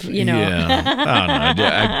room of, Yeah. I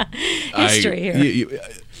don't know. History here.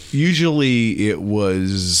 Usually it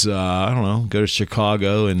was, I don't know, go to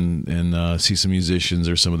Chicago and see some musicians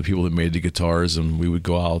or some of the people that made the guitars, and we would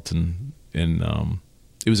go out and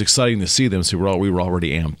it was exciting to see them. So we were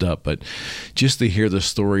already amped up, but just to hear the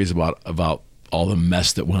stories about all the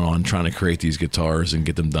mess that went on trying to create these guitars and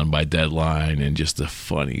get them done by deadline, and just the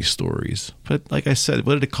funny stories. But like I said,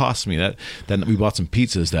 what did it cost me? That we bought some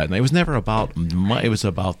pizzas that night. It was never about money. It was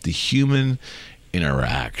about the human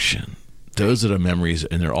interaction. Those are the memories,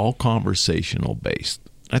 and they're all conversational based.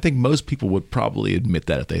 I think most people would probably admit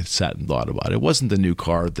that if they sat and thought about it. It wasn't the new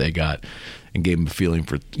car that they got and gave them a feeling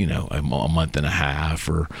for, a month and a half,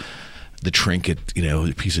 or the trinket,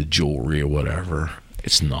 a piece of jewelry or whatever.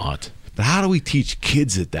 It's not. But how do we teach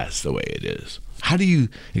kids that that's the way it is? How do you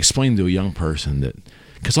explain to a young person that,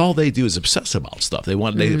 because all they do is obsess about stuff. They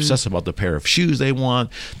obsess about the pair of shoes they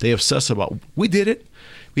want. They obsess about, we did it.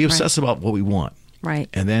 We obsess about what we want. Right.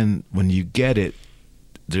 And then when you get it,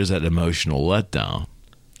 there's that emotional letdown.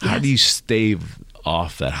 How do you stave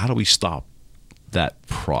off that? How do we stop that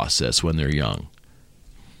process when they're young?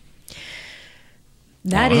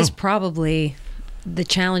 That is probably the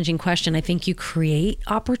challenging question. I think you create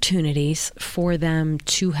opportunities for them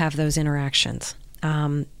to have those interactions.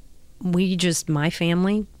 My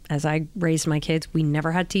family, as I raised my kids, we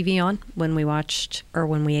never had TV on when we watched or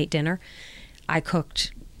when we ate dinner. I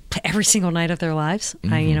cooked every single night of their lives.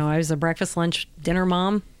 I was a breakfast, lunch, dinner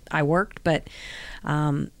mom. I worked, but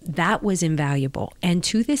that was invaluable. And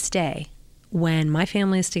to this day, when my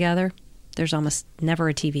family is together, there's almost never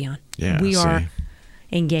a TV on. Yeah, we are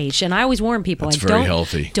engaged. And I always warn people, that's very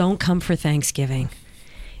healthy. Don't come for Thanksgiving.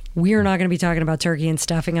 We are not going to be talking about turkey and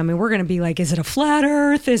stuffing. I mean, we're going to be like, is it a flat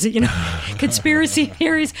earth? Is it, conspiracy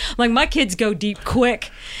theories? Like, my kids go deep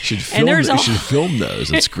quick. You should film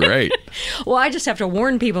those. It's great. Well, I just have to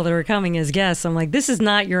warn people that are coming as guests. I'm like, this is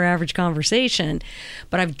not your average conversation,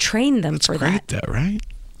 but I've trained them for that. That's great, though, right?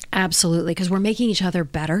 Absolutely, because we're making each other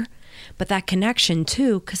better. But that connection,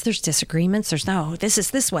 too, because there's disagreements. There's this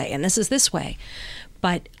is this way and this is this way.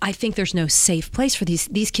 But I think there's no safe place for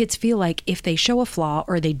these kids. Feel like if they show a flaw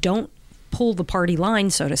or they don't pull the party line,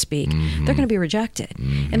 so to speak, they're going to be rejected.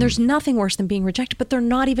 And there's nothing worse than being rejected, but they're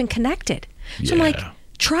not even connected. So I'm like,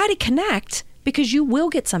 try to connect, because you will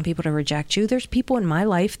get some people to reject you. There's people in my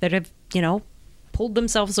life that have, pulled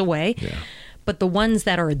themselves away. Yeah. But the ones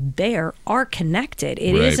that are there are connected.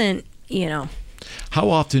 It isn't, How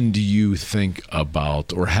often do you think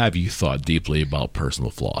about, or have you thought deeply about personal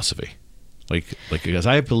philosophy? Like, because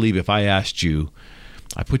I believe if I asked you,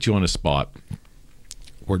 I put you on a spot,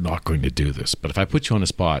 we're not going to do this, but if I put you on a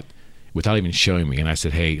spot without even showing me, and I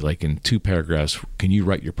said, hey, like in 2 paragraphs, can you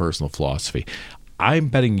write your personal philosophy? I'm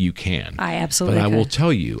betting you can. I absolutely But I can. will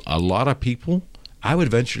tell you, a lot of people, I would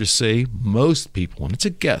venture to say most people, and it's a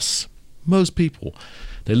guess, most people,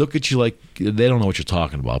 they look at you like they don't know what you're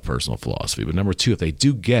talking about, personal philosophy. But number 2, if they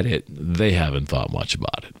do get it, they haven't thought much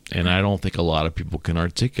about it. And I don't think a lot of people can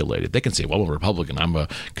articulate it. They can say, well, I'm a Republican, I'm a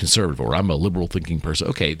conservative, or I'm a liberal thinking person.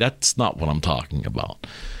 Okay, that's not what I'm talking about.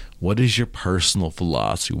 What is your personal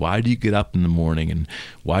philosophy? Why do you get up in the morning, and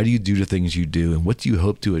why do you do the things you do? And what do you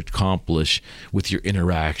hope to accomplish with your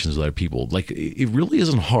interactions with other people? Like, it really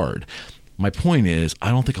isn't hard. My point is,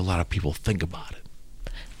 I don't think a lot of people think about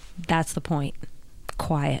it. That's the point.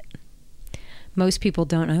 Quiet. most people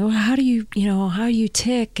don't know, how do you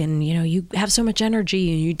tick, and you have so much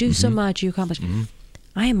energy and you do so much, you accomplish.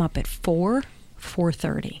 I am up at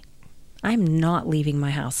 4:30. I'm not leaving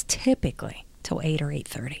my house typically till 8 or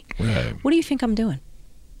 8:30. Right. What do you think I'm doing?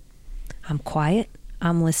 I'm quiet.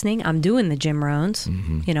 I'm listening. I'm doing the Jim Rohns.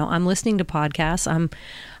 I'm listening to podcasts.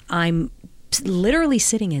 I'm literally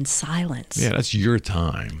sitting in silence. Yeah, that's your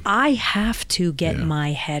time. I have to get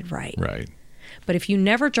my head right. Right. But if you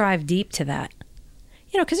never drive deep to that,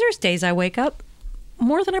 because there's days I wake up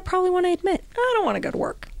more than I probably want to admit. I don't want to go to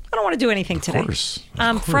work. I don't want to do anything today. Of course.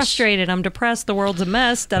 I'm frustrated. I'm depressed. The world's a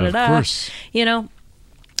mess. Of course. I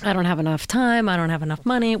don't have enough time. I don't have enough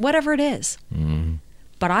money. Whatever it is.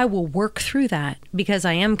 But I will work through that because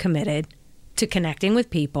I am committed to connecting with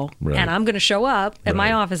people. Right. And I'm going to show up at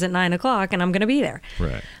my office at 9 o'clock and I'm going to be there.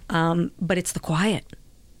 Right. But it's the quiet.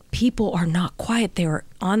 People are not quiet. They're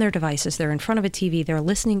on their devices. They're in front of a TV. They're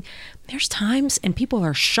listening. There's times and people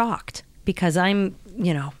are shocked because I'm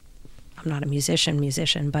not a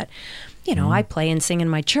musician, but I play and sing in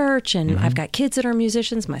my church, and I've got kids that are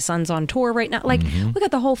musicians. My son's on tour right now. Like, we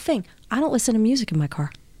got the whole thing. I don't listen to music in my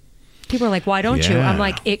car. People are like, why don't you? I'm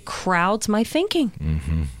like, it crowds my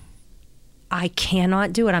thinking. I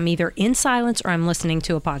cannot do it. I'm either in silence or I'm listening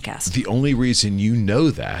to a podcast. The only reason you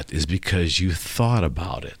know that is because you thought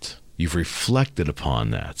about it. You've reflected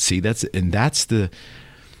upon that. See, that's and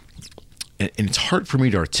it's hard for me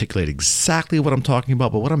to articulate exactly what I'm talking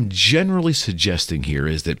about, but what I'm generally suggesting here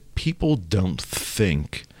is that people don't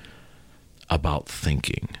think about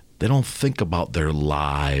thinking. They don't think about their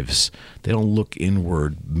lives. They don't look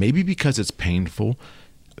inward, maybe because it's painful.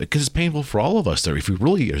 Because it's painful for all of us there. If we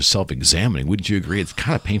really are self-examining, wouldn't you agree? It's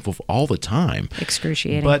kind of painful all the time.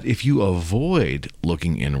 Excruciating. But if you avoid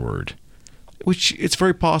looking inward, which it's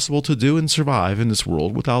very possible to do and survive in this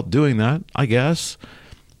world without doing that, I guess.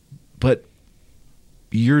 But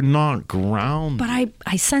you're not grounded. But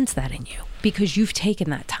I sense that in you because you've taken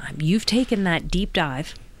that time. You've taken that deep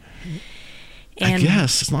dive. And I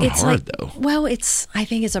guess it's not hard though. Well, I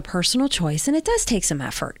think it's a personal choice, and it does take some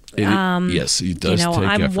effort. Yes, it does take effort.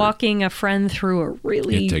 I'm walking a friend through a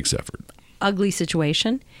really it takes effort. Ugly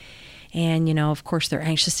situation, and of course they're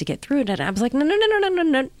anxious to get through it. And I was like, no.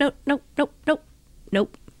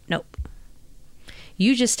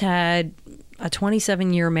 You just had a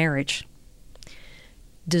 27-year marriage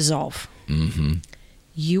dissolve.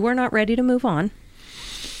 You are not ready to move on,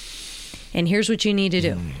 and here's what you need to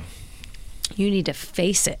do. You need to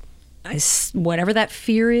face it. Whatever that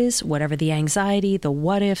fear is, whatever the anxiety, the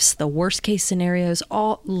what ifs, the worst case scenarios,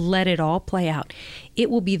 let it all play out. It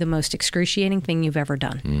will be the most excruciating thing you've ever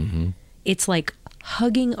done. It's like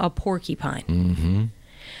hugging a porcupine.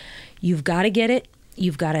 You've got to get it.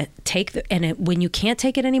 You've got to take when you can't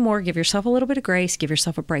take it anymore, give yourself a little bit of grace, give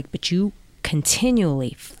yourself a break, but you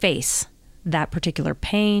continually face that particular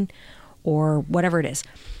pain or whatever it is.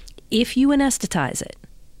 If you anesthetize it,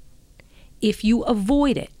 if you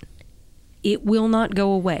avoid it, it will not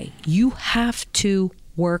go away. You have to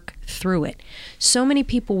work through it. So many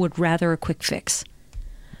people would rather a quick fix.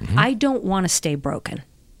 I don't want to stay broken.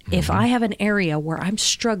 If I have an area where I'm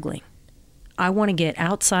struggling, I want to get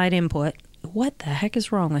outside input. What the heck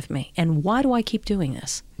is wrong with me? And why do I keep doing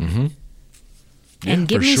this? And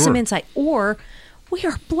give me some insight. Or we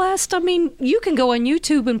are blessed. I mean, you can go on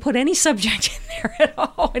YouTube and put any subject in there at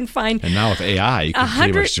all and find. And now with AI, you can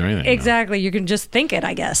pretty much do anything. Exactly. You can just think it,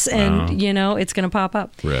 I guess. And, it's going to pop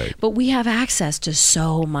up. Right. But we have access to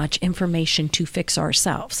so much information to fix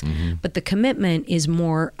ourselves. But the commitment is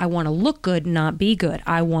more, I want to look good, not be good.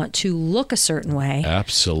 I want to look a certain way.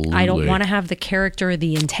 Absolutely. I don't want to have the character,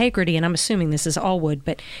 the integrity, and I'm assuming this is all wood.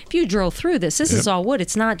 But if you drill through this is all wood.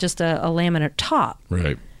 It's not just a laminate top.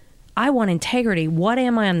 Right. I want integrity. What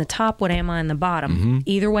am I on the top? What am I on the bottom?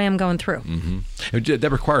 Either way, I'm going through. That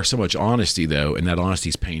requires so much honesty, though, and that honesty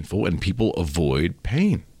is painful, and people avoid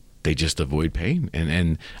pain. They just avoid pain,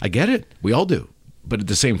 and I get it. We all do. But at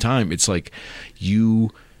the same time, it's like you're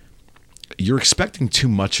expecting too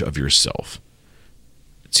much of yourself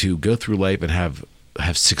to go through life and have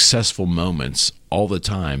successful moments all the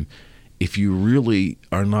time. If you really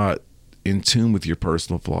are not in tune with your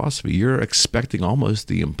personal philosophy, you're expecting almost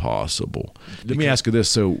the impossible. Let me ask you this.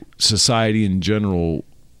 So society in general,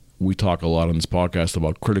 we talk a lot on this podcast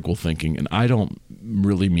about critical thinking, and I don't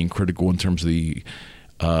really mean critical in terms of the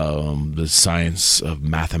science of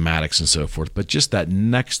mathematics and so forth, but just that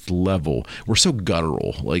next level. We're so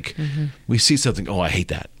guttural. Like we see something, oh, I hate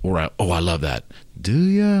that, or I love that. Do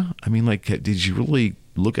you? I mean, like, did you really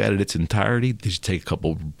look at it its entirety? Did you take a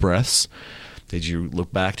couple of breaths? Did you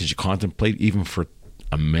look back? Did you contemplate even for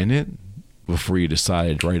a minute? before you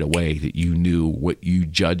decided right away that you knew what you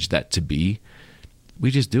judged that to be.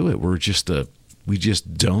 We just do it. We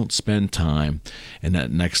just don't spend time in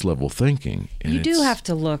that next level thinking. And you do have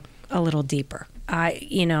to look a little deeper.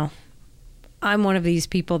 I'm one of these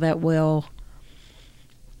people that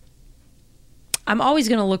I'm always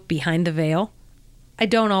going to look behind the veil. I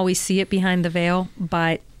don't always see it behind the veil,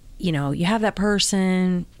 but you have that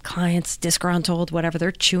person, clients disgruntled, whatever,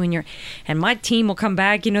 they're chewing and my team will come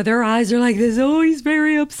back, their eyes are like this, oh, he's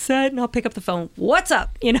very upset, and I'll pick up the phone. What's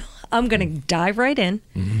up? I'm going to dive right in,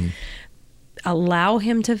 allow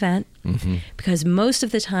him to vent, because most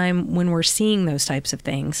of the time when we're seeing those types of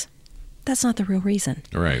things, that's not the real reason.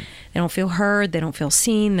 Right. They don't feel heard, they don't feel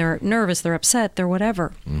seen, they're nervous, they're upset, they're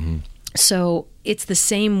whatever. So it's the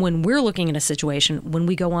same when we're looking at a situation, when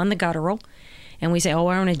we go on the guttural and we say, oh,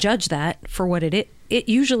 I want to judge that for what it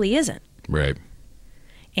usually isn't. Right.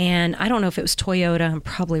 And I don't know if it was Toyota, I'm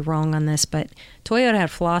probably wrong on this, but Toyota had a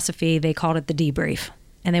philosophy, they called it the debrief,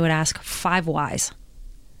 and they would ask 5 whys.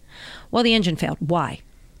 Well, the engine failed. Why?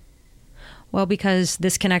 Well, because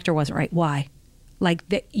this connector wasn't right. Why? Like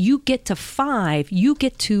that, you get to 5, you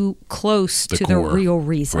get too close to the real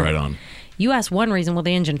reason. Right on. You ask one reason, well,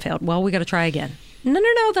 the engine failed. Well, we got to try again. No,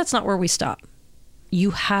 that's not where we stop.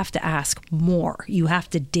 You have to ask more. You have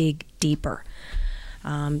to dig deeper.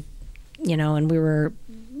 And we were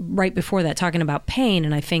right before that talking about pain,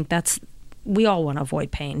 and I think we all want to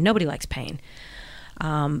avoid pain. Nobody likes pain.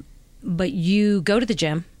 But you go to the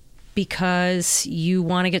gym because you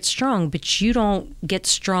want to get strong, but you don't get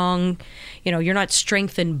strong. You're not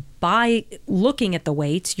strengthened by looking at the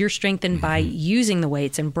weights. You're strengthened by using the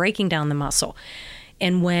weights and breaking down the muscle.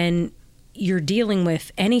 And when you're dealing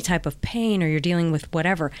with any type of pain or you're dealing with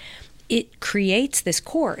whatever, it creates this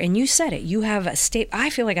core. And you said it. You have I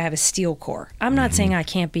feel like I have a steel core. I'm not saying I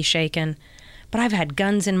can't be shaken, but I've had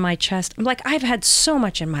guns in my chest. I've had so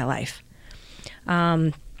much in my life.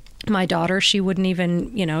 My daughter, she wouldn't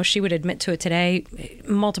even, she would admit to it today,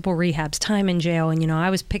 multiple rehabs, time in jail. And,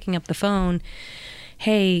 I was picking up the phone.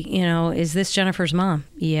 Hey, is this Jennifer's mom?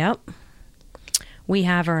 Yep. We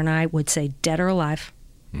have her. And I would say, dead or alive.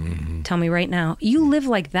 Tell me right now. You live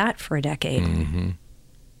like that for a decade.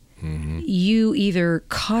 You either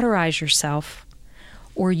cauterize yourself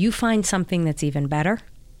or you find something that's even better.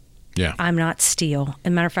 Yeah. I'm not steel. As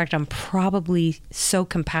a matter of fact, I'm probably so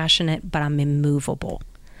compassionate, but I'm immovable.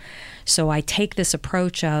 So I take this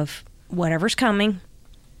approach of whatever's coming,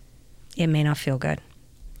 it may not feel good,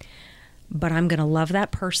 but I'm going to love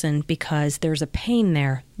that person because there's a pain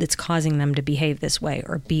there that's causing them to behave this way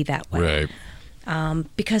or be that way. Right.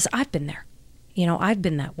 Because I've been there. I've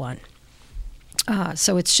been that one.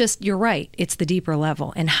 So it's just, you're right. It's the deeper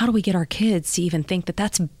level. And how do we get our kids to even think that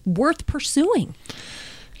that's worth pursuing?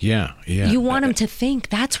 Yeah. You want them to think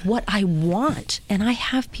that's what I want. And I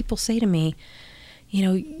have people say to me,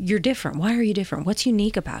 you're different. Why are you different? What's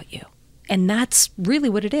unique about you? And that's really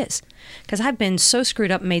what it is. Because I've been so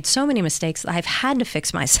screwed up, made so many mistakes that I've had to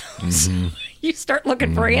fix myself. So you start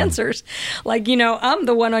looking for answers. Like, I'm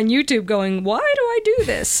the one on YouTube going, why do I do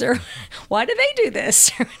this? Or why do they do this?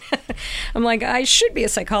 I'm like, I should be a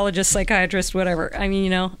psychologist, psychiatrist, whatever. I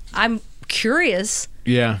mean, I'm curious.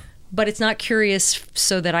 Yeah. But it's not curious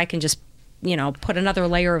so that I can just, put another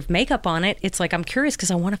layer of makeup on it. It's like I'm curious because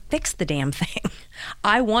I want to fix the damn thing.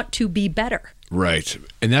 I want to be better. Right.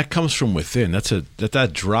 And that comes from within. That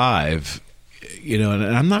drive,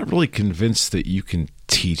 and I'm not really convinced that you can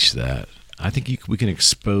teach that. I think we can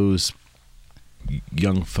expose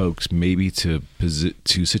young folks maybe to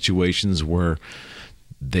situations where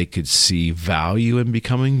they could see value in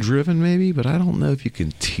becoming driven maybe, but I don't know if you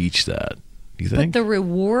can teach that. Do you think? But the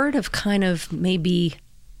reward of kind of maybe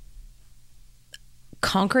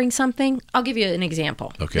conquering something, I'll give you an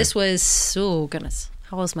example. Okay. This was, oh goodness,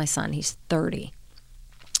 how old is my son? He's 30.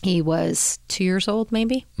 He was 2 years old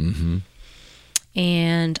maybe.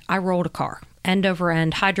 And I rolled a car, end over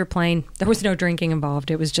end, hydroplane. There was no drinking involved.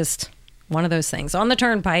 It was just one of those things on the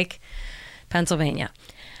turnpike, Pennsylvania.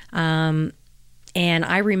 And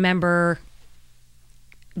I remember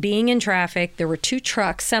being in traffic. There were 2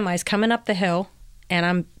 trucks, semis coming up the hill, and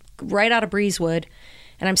I'm right out of Breezewood,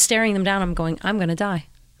 and I'm staring them down. I'm going, I'm going to die.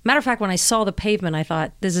 Matter of fact, when I saw the pavement, I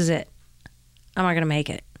thought, this is it. I'm not going to make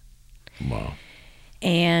it. Wow.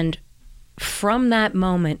 And from that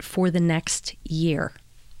moment for the next year,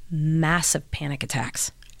 massive panic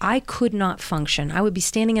attacks. I could not function. I would be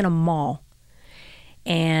standing in a mall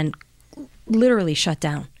and literally shut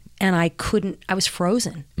down. And I was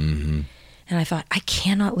frozen. And I thought, I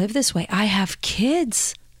cannot live this way. I have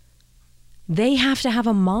kids. They have to have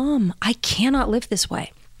a mom. I cannot live this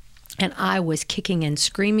way. And I was kicking and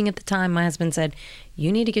screaming at the time. My husband said,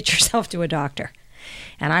 you need to get yourself to a doctor.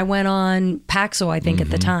 And I went on Paxil, I think, at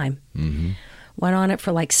the time. Went on it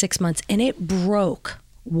for like 6 months, and it broke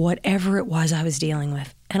whatever it was I was dealing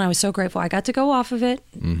with. And I was so grateful. I got to go off of it,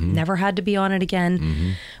 never had to be on it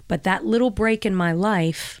again. But that little break in my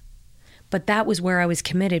life, but that was where I was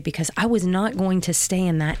committed, because I was not going to stay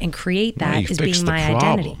in that and create that as being my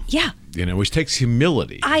identity. Yeah. You know, which takes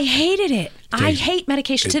humility. I hated it. I hate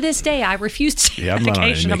medication. To this day, I refuse to take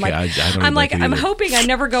medication. I'm hoping I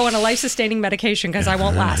never go on a life-sustaining medication because I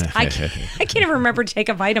won't last. I can't even remember to take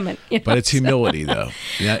a vitamin. But it's humility, though.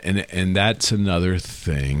 Yeah, and that's another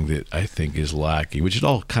thing that I think is lacking, which it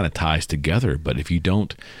all kind of ties together. But if you're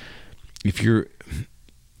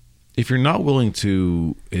not willing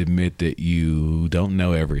to admit that you don't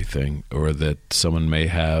know everything, or that someone may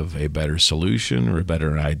have a better solution or a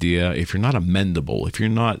better idea, if you're not amendable, if you're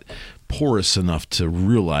not porous enough to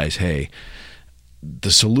realize, hey,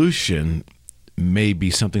 the solution may be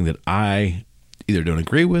something that I either don't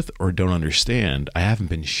agree with or don't understand, I haven't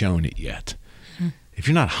been shown it yet. If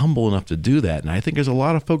you're not humble enough to do that, and I think there's a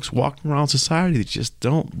lot of folks walking around society that just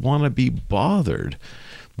don't want to be bothered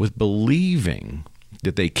with believing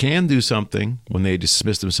that they can do something when they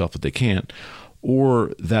dismiss themselves that they can't,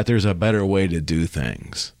 or that there's a better way to do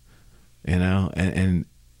things, and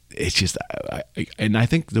it's just, I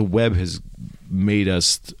think the web has made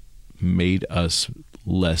us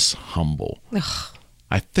less humble. Ugh.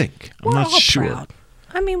 I think. I'm not sure. Proud.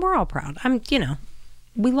 I mean, we're all proud.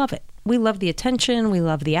 We love it. We love the attention. We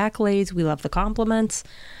love the accolades. We love the compliments.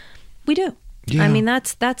 We do. Yeah. I mean,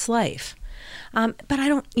 that's life. But I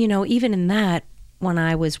don't, even in that, when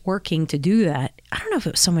I was working to do that, I don't know if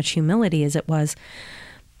it was so much humility as it was,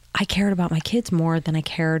 I cared about my kids more than I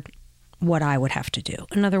cared what I would have to do.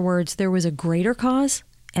 In other words, there was a greater cause,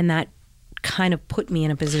 and that kind of put me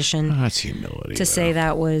in a position that's humility, to say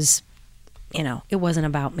that was, it wasn't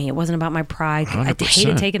about me. It wasn't about my pride. 100%. I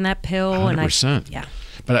hated taking that pill. 100%. Yeah.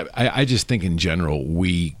 But I just think in general,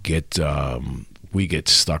 we get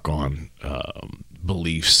stuck on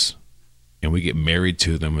beliefs, and we get married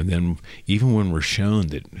to them. And then even when we're shown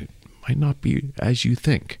that it might not be as you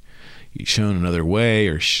think, you're shown another way,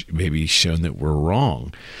 or maybe shown that we're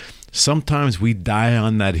wrong, sometimes we die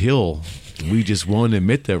on that hill. We just won't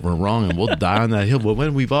admit that we're wrong, and we'll die on that hill. But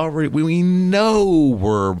when we know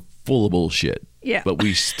we're full of bullshit, but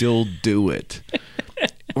we still do it.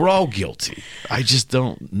 We're all guilty. I just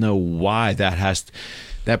don't know why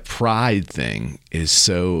that pride thing is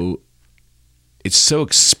so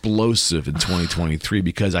explosive in 2023,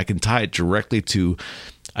 because I can tie it directly to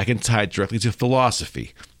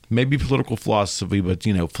philosophy, maybe political philosophy, but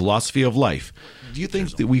philosophy of life. Do you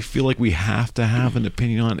think that we feel like we have to have an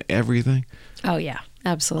opinion on everything? Oh yeah,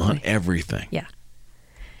 absolutely. On everything. Yeah.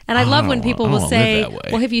 And I love when people will say,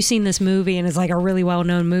 well, have you seen this movie? And it's like a really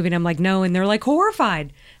well-known movie. And I'm like, no. And they're like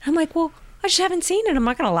horrified. And I'm like, well, I just haven't seen it. I'm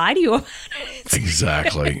not going to lie to you about it.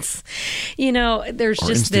 Exactly. There's or just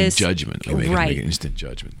instant this judgment. We make an instant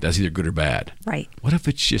judgment. That's either good or bad. Right. What if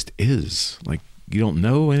it just is? Like, you don't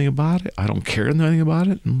know anything about it. I don't care to know anything about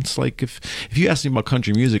it. And it's like, if you ask me about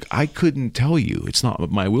country music, I couldn't tell you. It's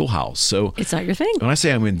not my wheelhouse. So it's not your thing. When I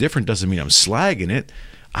say I'm indifferent, doesn't mean I'm slagging it.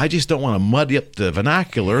 I just don't want to muddy up the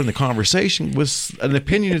vernacular and the conversation with an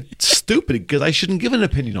opinion that's stupid, because I shouldn't give an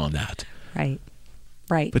opinion on that. Right.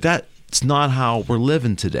 But that's not how we're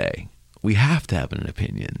living today. We have to have an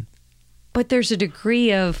opinion. But there's a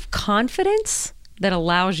degree of confidence that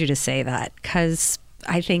allows you to say that, because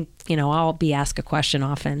I think, I'll be asked a question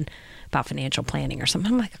often about financial planning or something.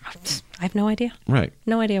 I'm like, I have no idea. Right.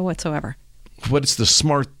 No idea whatsoever. But it's the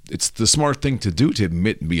smart thing to do, to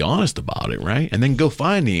admit and be honest about it, right? And then go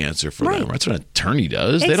find the answer for them. That's what an attorney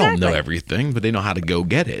does. Exactly. They don't know everything, but they know how to go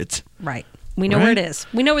get it. Right. We know where it is.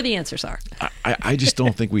 We know where the answers are. I just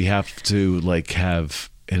don't think we have to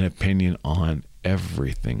have an opinion on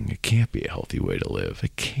everything. It can't be a healthy way to live.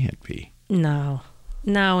 It can't be. No,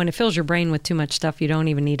 and it fills your brain with too much stuff you don't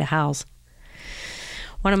even need to house.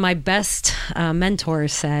 One of my best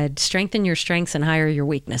mentors said, strengthen your strengths and hire your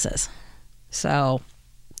weaknesses. So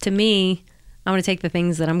to me, I'm going to take the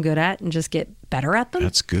things that I'm good at and just get better at them.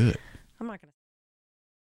 That's good. I'm not going to.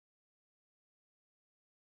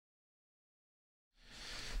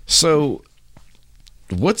 So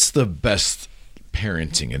what's the best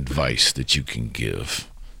parenting advice that you can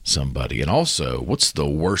give somebody? And also, what's the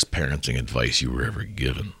worst parenting advice you were ever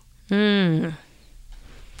given?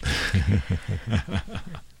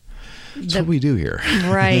 That's what we do here.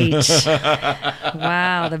 Right.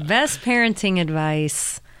 Wow. The best parenting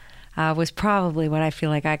advice was probably what I feel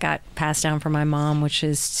like I got passed down from my mom, which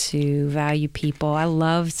is to value people. I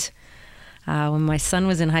loved when my son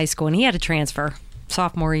was in high school, and he had to transfer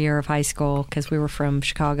sophomore year of high school because we were from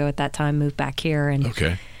Chicago at that time, moved back here, and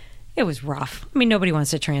Okay. it was rough. I mean, nobody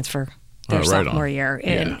wants to transfer their Right sophomore on. year.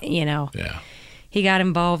 And, Yeah. he got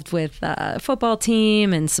involved with a football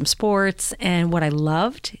team and some sports. And what I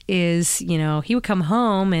loved is, he would come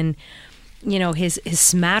home and, his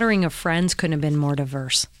smattering of friends couldn't have been more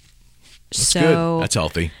diverse. That's good. That's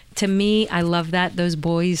healthy. To me, I love that. Those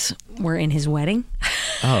boys were in his wedding,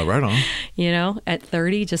 Oh, right on. at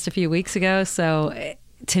 30 just a few weeks ago. So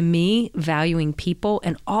to me, valuing people,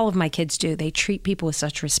 and all of my kids do, they treat people with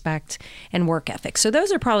such respect and work ethic. So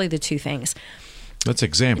those are probably the two things. That's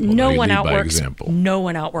example. No You one lead by outworks. example. No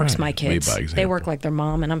one outworks Right. my Lead kids. by They example. work like their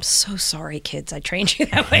mom, and I'm so sorry, kids. I trained you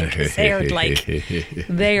that way. 'Cause they are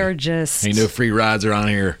they are just, Ain't no free rides around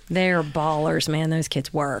here. they are ballers, man. Those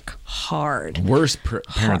kids work hard. Worst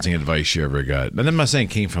parenting advice you ever got? And I'm not saying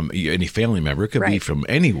it came from any family member. It could be Right. from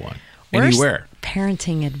anyone, Worst anywhere.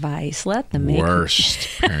 parenting advice. Let them make. Worst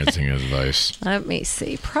parenting advice. Let me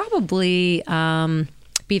see. Probably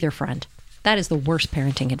be their friend. That is the worst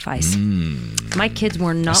parenting advice. My kids were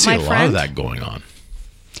I not see my a lot friend. of that going on.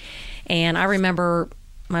 And I remember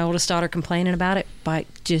my oldest daughter complaining about it, but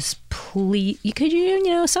just please,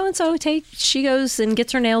 so and so she goes and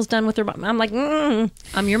gets her nails done with her mom. I'm like,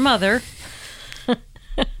 I'm your mother.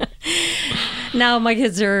 Now my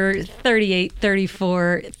kids are 38,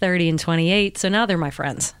 34, 30, and 28, so now they're my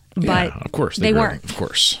friends. But Yeah, of course. they were. weren't. Of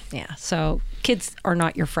course. Yeah, so kids are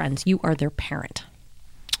not your friends. You are their parent.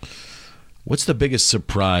 What's the biggest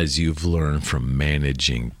surprise you've learned from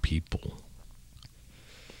managing people?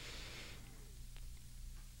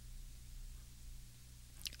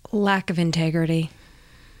 Lack of integrity.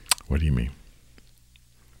 What do you mean?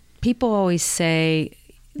 People always say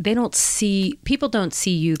people don't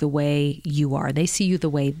see you the way you are. They see you the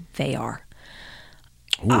way they are.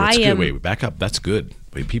 Ooh, that's good. Wait, back up. That's good.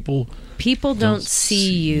 Wait, people Don't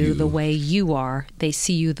see you the way you are. They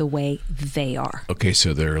see you the way they are. Okay,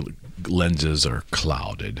 so their lenses are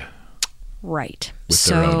clouded Right. with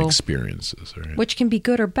their own experiences, right? Which can be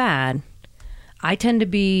good or bad. I tend to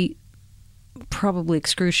be probably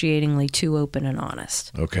excruciatingly too open and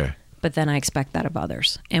honest. Okay. But then I expect that of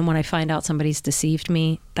others. And when I find out somebody's deceived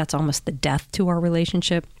me, that's almost the death to our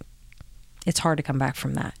relationship. It's hard to come back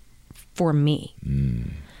from that for me.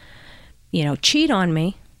 Cheat on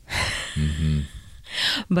me.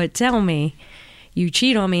 But tell me, you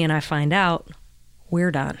cheat on me and I find out,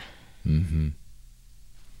 we're done.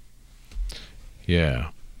 Yeah.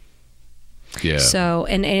 Yeah. So,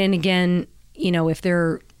 and again, if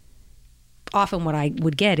they're, often what I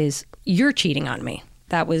would get is, you're cheating on me.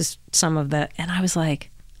 That was some of the, and I was like,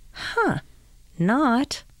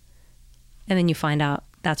 not. And then you find out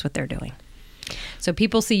that's what they're doing. So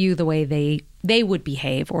people see you the way they would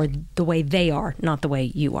behave, or the way they are, not the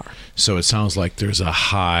way you are. So it sounds like there's a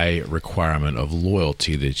high requirement of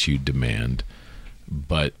loyalty that you demand,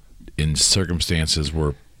 but in circumstances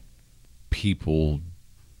where people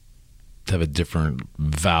have a different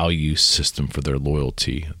value system for their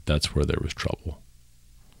loyalty, that's where there was trouble.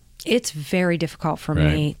 It's very difficult for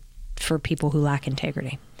me, for people who lack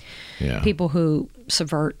integrity. Yeah. People who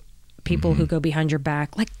subvert, people who go behind your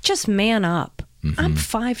back. Like, just man up. I'm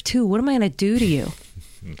 5'2". What am I going to do to you?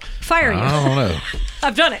 Fire you. I don't know.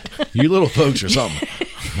 I've done it. You little folks or something.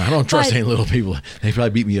 I don't trust But- any little people. They probably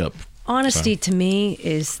beat me up. Honesty to me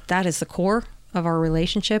is the core of our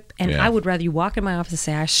relationship. And Yeah. I would rather you walk in my office and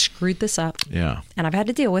say, I screwed this up. Yeah. And I've had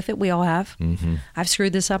to deal with it. We all have. I've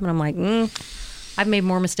screwed this up, and I'm like, I've made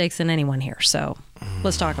more mistakes than anyone here. So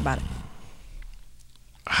let's talk about it.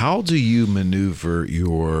 How do you maneuver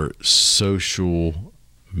your social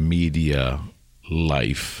media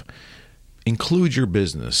life? Include your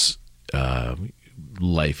business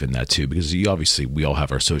life in that too, because we all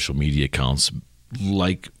have our social media accounts.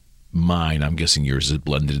 Like mine, I'm guessing yours is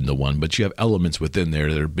blended into one, but you have elements within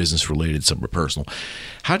there that are business related, some are personal.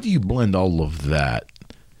 How do you blend all of that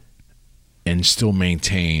and still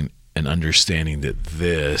maintain an understanding that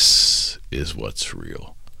this is what's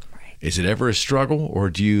real? Is it ever a struggle, or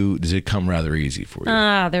does it come rather easy for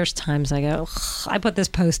you? There's times I go, I put this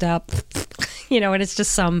post up, and it's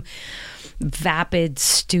just some vapid,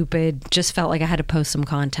 stupid, just felt like I had to post some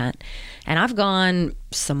content. And I've gone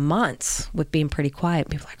some months with being pretty quiet.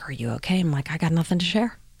 People are like, are you okay? I'm like, I got nothing to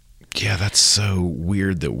share. Yeah, that's so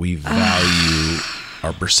weird that we value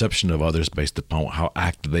our perception of others based upon how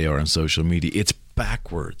active they are on social media. It's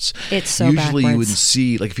backwards. It's so Usually you backwards. wouldn't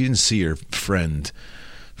see, like if you didn't see your friend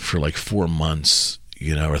for like 4 months,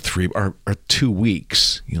 or 3 or 2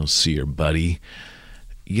 weeks, you don't see your buddy,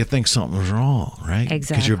 you think something's wrong, right?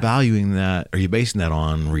 Exactly. Because you're valuing that, or you're basing that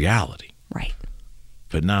on reality.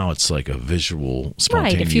 But now it's like a visual, Right.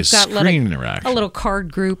 spontaneous If you've got screen interaction. a little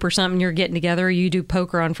card group or something, you're getting together, you do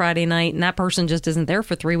poker on Friday night, and that person just isn't there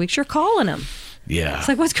for 3 weeks, you're calling them. Yeah. It's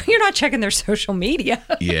like, you're not checking their social media.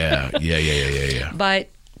 Yeah. But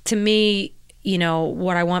to me,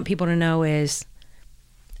 what I want people to know is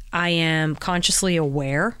I am consciously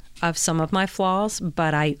aware of some of my flaws,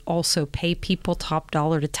 but I also pay people top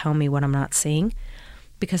dollar to tell me what I'm not seeing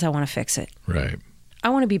because I want to fix it. Right. I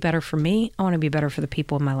want to be better for me. I want to be better for the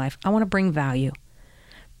people in my life. I want to bring value.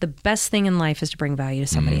 The best thing in life is to bring value to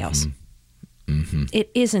somebody else. Mm-hmm. It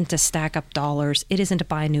isn't to stack up dollars. It isn't to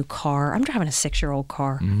buy a new car. I'm driving a 6-year-old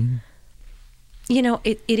car. Mm-hmm.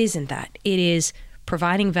 It isn't that. It is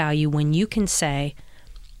providing value when you can say,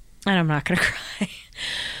 and I'm not going to cry,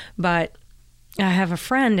 but I have a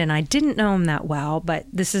friend and I didn't know him that well, but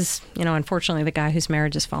this is, unfortunately the guy whose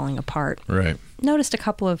marriage is falling apart. Right. Noticed a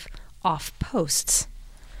couple of off posts.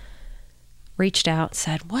 Reached out,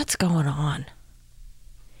 said, what's going on?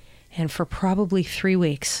 And for probably 3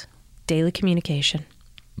 weeks, daily communication,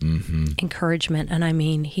 encouragement. And I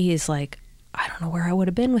mean, he is like, I don't know where I would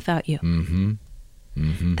have been without you.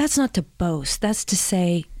 That's not to boast. That's to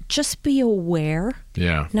say, just be aware.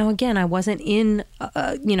 Yeah. Now, again, I wasn't in,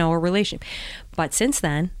 a relationship. But since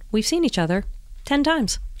then, we've seen each other 10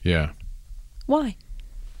 times. Yeah. Why?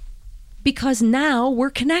 Because now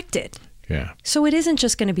we're connected. Yeah. So it isn't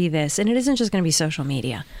just going to be this, and it isn't just going to be social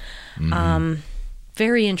media.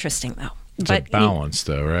 Very interesting, though. It's a balance,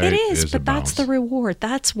 though, right? It is, but that's the reward.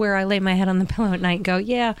 That's where I lay my head on the pillow at night and go,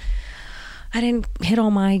 yeah, I didn't hit all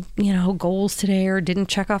my, goals today or didn't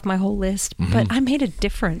check off my whole list, but I made a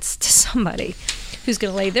difference to somebody who's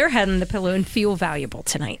going to lay their head on the pillow and feel valuable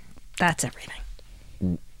tonight. That's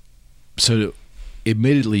everything. So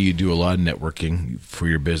admittedly, you do a lot of networking for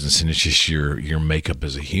your business, and it's just your makeup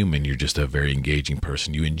as a human. You're just a very engaging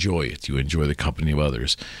person. You enjoy it. You enjoy the company of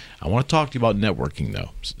others. I want to talk to you about networking,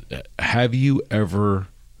 though. Have you ever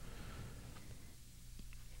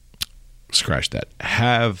scratch that?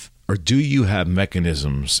 Do you have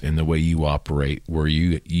mechanisms in the way you operate where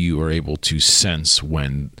you are able to sense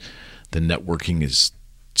when the networking is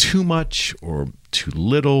too much or too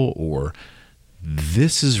little, or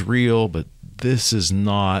this is real, but this is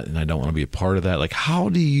not, and I don't want to be a part of that? Like, how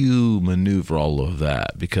do you maneuver all of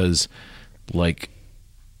that? Because,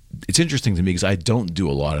 it's interesting to me because I don't do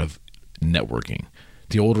a lot of networking.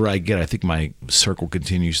 The older I get, I think my circle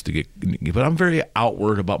continues to get, but I'm very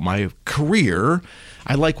outward about my career.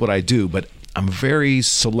 I like what I do, but I'm very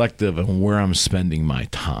selective on where I'm spending my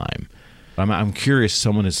time. I'm curious,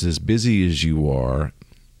 someone that's as busy as you are,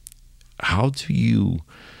 how do you,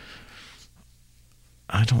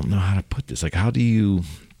 I don't know how to put this. How do you,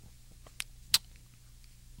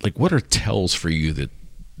 what are tells for you that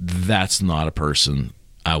that's not a person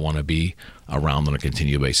I want to be around on a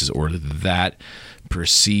continual basis, or that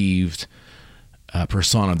perceived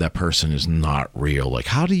persona of that person is not real?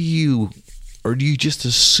 How do you, or do you just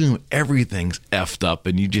assume everything's effed up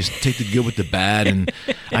and you just take the good with the bad? And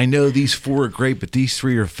I know these 4 are great, but these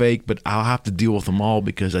 3 are fake, but I'll have to deal with them all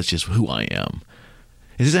because that's just who I am.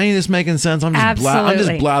 Is any of this making sense? I'm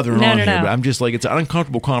just blathering on here, but I'm just it's an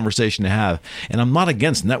uncomfortable conversation to have. And I'm not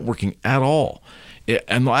against networking at all.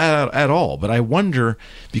 At all. But I wonder,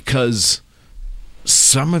 because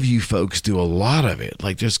some of you folks do a lot of it,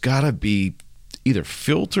 there's got to be either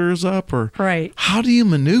filters up or right. How do you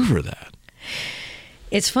maneuver that?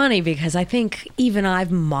 It's funny because I think even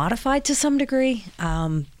I've modified to some degree.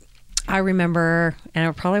 I remember, and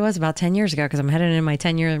it probably was about 10 years ago because I'm headed into my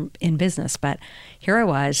 10 year in business, but here I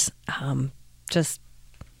was, just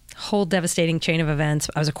whole devastating chain of events.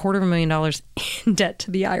 I was $250,000 in debt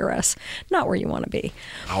to the IRS. Not where you want to be.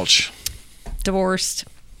 Ouch. Divorced,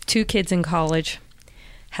 2 kids in college,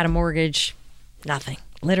 had a mortgage, nothing,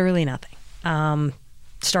 literally nothing.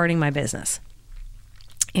 Starting my business.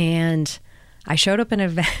 And I showed up at an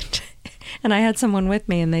event and I had someone with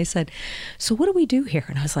me and they said, so what do we do here?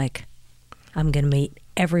 And I was like, I'm going to meet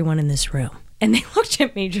everyone in this room. And they looked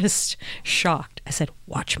at me just shocked. I said,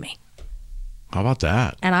 watch me. How about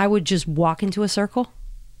that? And I would just walk into a circle.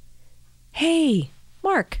 Hey,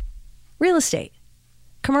 Mark, real estate,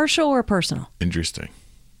 commercial or personal? Interesting.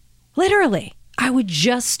 Literally. I would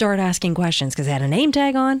just start asking questions because they had a name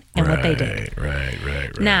tag on and what they did. Right.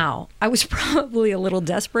 Now, I was probably a little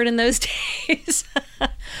desperate in those days,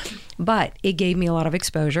 but it gave me a lot of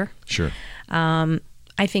exposure. Sure.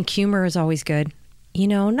 I think humor is always good.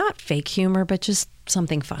 Not fake humor, but just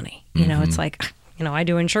something funny. It's I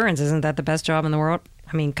do insurance. Isn't that the best job in the world?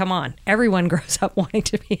 I mean, come on. Everyone grows up wanting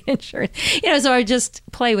to be in insurance. So I just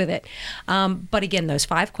play with it. But again, those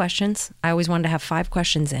 5 questions, I always wanted to have 5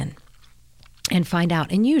 questions in. and find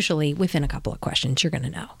out. And usually within a couple of questions, you're going to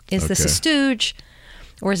know. Is this a Okay. stooge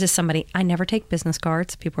or is this somebody? I never take business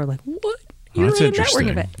cards. People are like, what? Oh, You're that's in a interesting.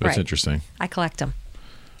 networking event. That's Right. interesting. I collect them.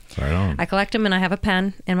 Right on. I collect them and I have a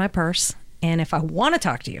pen in my purse. And if I want to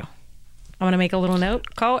talk to you, I'm going to make a little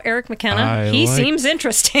note. Call Eric McKenna. He seems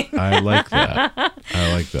interesting. I like that.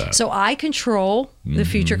 I like that. So I control the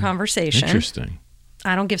future conversation. Interesting.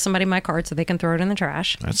 I don't give somebody my card so they can throw it in the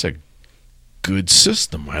trash. That's a good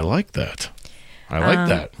system. I like that. I like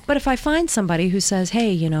that. But if I find somebody who says,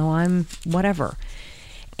 hey, I'm whatever,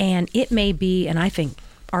 and it may be, and I think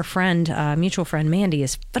our friend, mutual friend Mandy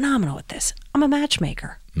is phenomenal at this. I'm a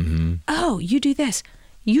matchmaker. Mm-hmm. Oh, you do this.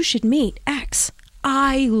 You should meet X.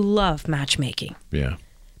 I love matchmaking Yeah.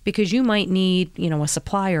 because you might need, a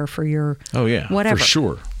supplier for your whatever.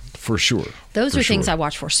 For sure. Those are things I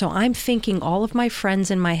watch for. So I'm thinking all of my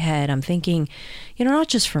friends in my head. I'm thinking, not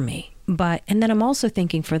just for me, and then I'm also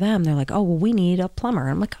thinking for them. They're like, oh, well, we need a plumber.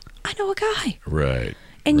 I'm like, I know a guy. Right.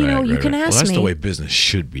 And, you can ask me. Well, that's the way business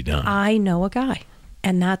should be done. I know a guy.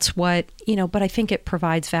 And that's what, but I think it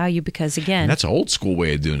provides value because, again. And that's an old school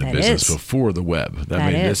way of doing the That business is. before the web.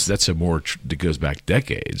 That's a more, that goes back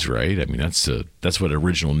decades, right? I mean, that's what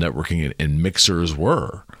original networking and mixers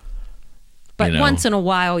were. But once in a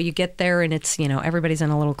while you get there and it's, everybody's in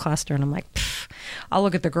a little cluster and I'm like, I'll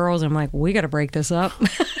look at the girls and I'm like, we got to break this up.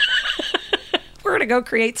 We're going to go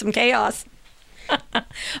create some chaos. I'm going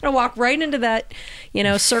to walk right into that,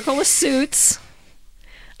 circle of suits.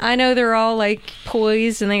 I know they're all like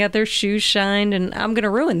poised and they got their shoes shined and I'm going to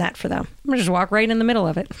ruin that for them. I'm going to just walk right in the middle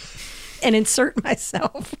of it and insert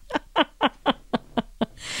myself.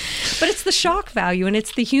 But it's the shock value and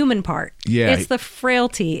it's the human part. Yeah. It's the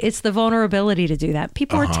frailty. It's the vulnerability to do that.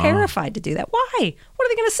 People are terrified to do that. Why? What are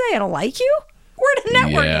they going to say? I don't like you? We're at a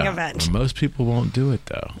networking event. Most people won't do it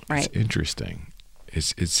though. Right. It's interesting.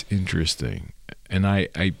 It's interesting. And I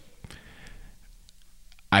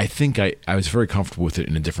think I was very comfortable with it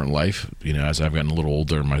in a different life. As I've gotten a little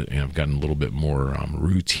older, I've gotten a little bit more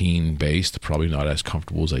routine based. Probably not as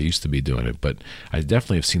comfortable as I used to be doing it, but I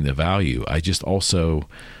definitely have seen the value. I just also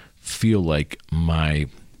feel like my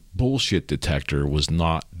bullshit detector was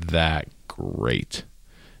not that great.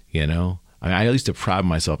 I used to pride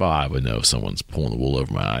myself. Oh, I would know if someone's pulling the wool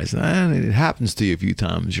over my eyes. And it happens to you a few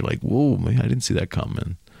times. You're like, whoa, man, I didn't see that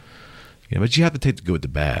coming. But you have to take the good with the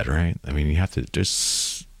bad, right? I mean, you have to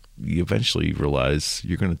you eventually realize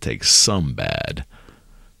you're going to take some bad.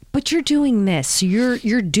 But you're doing this. So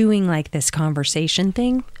you're doing like this conversation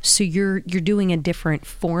thing. So you're doing a different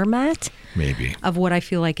format Maybe. of what I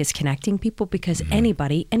feel like is connecting people because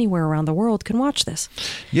anybody, anywhere around the world can watch this.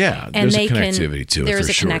 Yeah, And there's a connectivity to it There's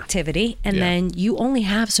for a sure. connectivity. And Yeah. then you only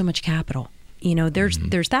have so much capital. There's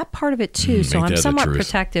that part of it too. So Ain't I'm that the somewhat truth?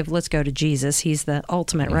 protective. Let's go to Jesus. He's the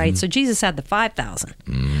ultimate, right? So Jesus had the 5,000.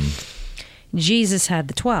 Jesus had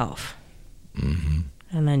the 12.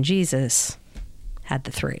 And then Jesus had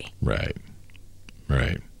the 3. Right.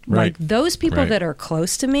 Right. Like those people Right. that are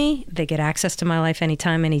close to me, they get access to my life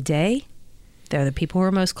anytime, any day. They're the people who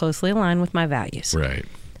are most closely aligned with my values. Right.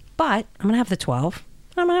 But I'm going to have the 12.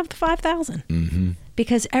 I'm going to have the 5,000. Mm-hmm.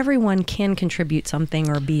 Because everyone can contribute something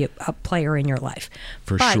or be a player in your life.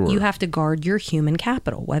 For but sure. you have to guard your human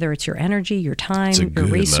capital, whether it's your energy, your time, It's a your good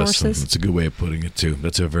resources. lesson. It's a good way of putting it too.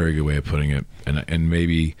 That's a very good way of putting it. And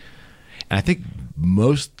maybe, and I think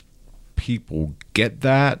most people get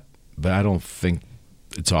that, but I don't think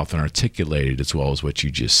it's often articulated as well as what you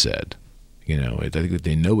just said. I think that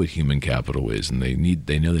they know what human capital is, and they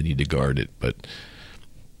know they need to guard it. But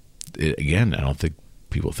again, I don't think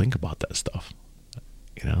people think about that stuff.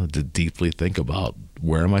 To deeply think about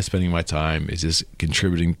where am I spending my time? Is this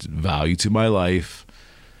contributing value to my life?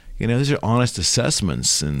 These are honest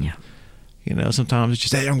assessments, and sometimes it's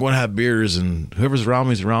just, hey, I'm going to have beers, and whoever's around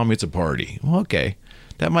me is around me. It's a party. Well, okay,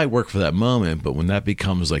 that might work for that moment, but when that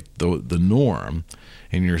becomes like the norm,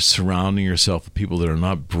 and you're surrounding yourself with people that are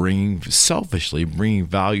not selfishly bringing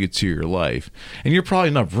value to your life, and you're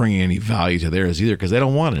probably not bringing any value to theirs either because they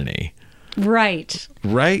don't want any. Right.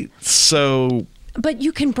 Right. So. But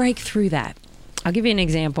you can break through that. I'll give you an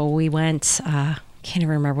example. We went, can't even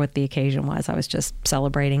remember what the occasion was. I was just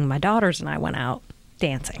celebrating. My daughters and I went out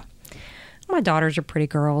dancing. My daughters are pretty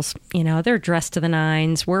girls. They're dressed to the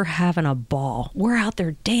nines. We're having a ball. We're out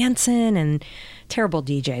there dancing, and terrible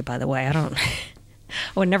DJ, by the way. I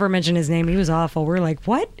would never mention his name. He was awful. We're like,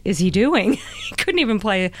 what is he doing? He couldn't even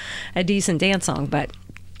play a decent dance song. But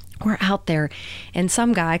we're out there, and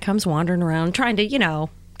some guy comes wandering around trying to,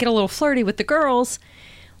 get a little flirty with the girls.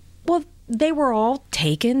 Well, they were all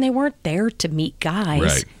taken. They weren't there to meet guys.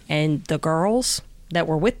 Right. And the girls that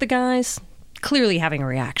were with the guys clearly having a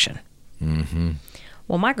reaction. Mm-hmm.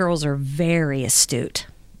 Well, my girls are very astute.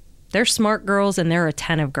 They're smart girls and they're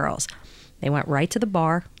attentive girls. They went right to the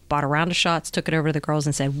bar, bought a round of shots, took it over to the girls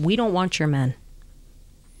and said, "We don't want your men."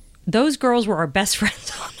 Those girls were our best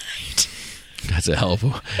friends all night.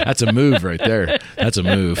 That's a move right there. That's a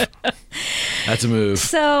move. That's a move.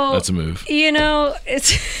 So, that's a move.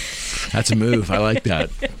 It's... That's a move. I like that.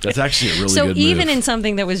 That's actually a really good move. So even in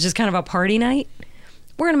something that was just kind of a party night,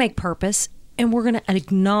 we're going to make purpose and we're going to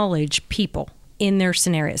acknowledge people in their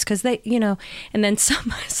scenarios. Because they, and then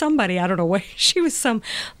somebody, I don't know what, she was some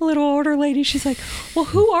little older lady. She's like, "Well,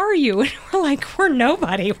 who are you?" And we're like, "We're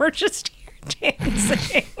nobody. We're just here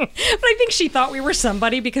dancing." But I think she thought we were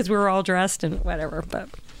somebody because we were all dressed and whatever. But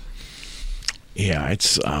yeah,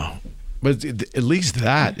 it's... But at least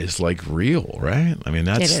that is like real, right? I mean,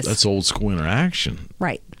 that's old school interaction.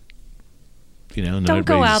 Right. Don't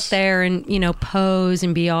go out there and, pose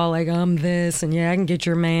and be all like, "I'm this and yeah, I can get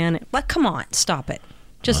your man." But come on, stop it.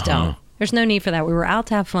 Just don't. There's no need for that. We were out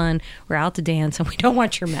to have fun. We're out to dance and we don't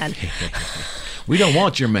want your men. We don't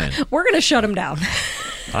want your men. We're going to shut them down.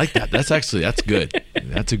 I like that. That's good.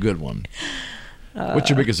 That's a good one.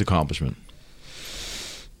 What's your biggest accomplishment?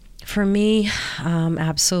 For me,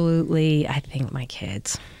 absolutely, I think my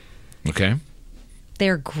kids. Okay.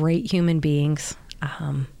 They're great human beings.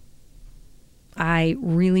 I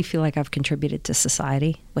really feel like I've contributed to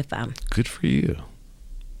society with them. Good for you.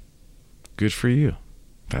 Good for you.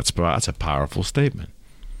 That's a powerful statement.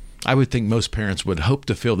 I would think most parents would hope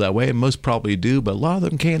to feel that way, and most probably do, but a lot of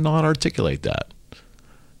them cannot articulate that.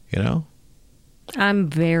 I'm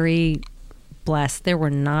very blessed. There were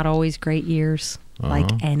not always great years.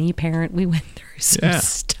 Like any parent, we went through some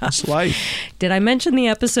stuff. That's life. Did I mention the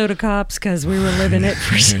episode of Cops? Because we were living it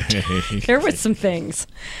for there was some things.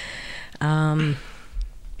 But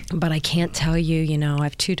I can't tell you, I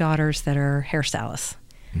have 2 daughters that are hairstylists.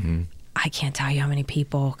 Mm-hmm. I can't tell you how many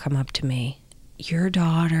people come up to me. "Your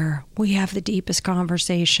daughter, we have the deepest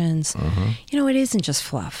conversations." It isn't just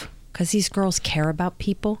fluff. Because these girls care about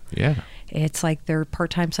people. Yeah. It's like they're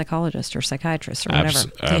part-time psychologists or psychiatrists or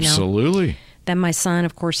whatever. Absolutely. Then my son,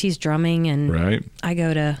 of course, he's drumming, and right. I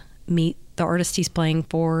go to meet the artist he's playing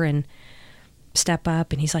for and step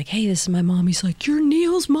up, and he's like, "Hey, this is my mom." He's like, "You're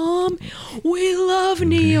Neil's mom? We love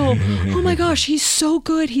Neil. Oh my gosh, he's so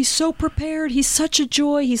good. He's so prepared. He's such a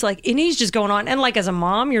joy." He's like, and he's just going on. And like as a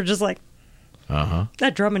mom, you're just like,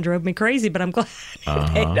 that drumming drove me crazy, but I'm glad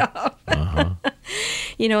it paid off.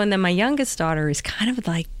 And then my youngest daughter is kind of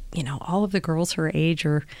like, all of the girls her age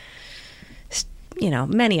are,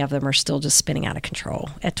 many of them are still just spinning out of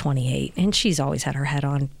control at 28. And she's always had her head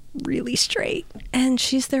on really straight. And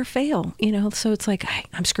she's their fail, So it's like,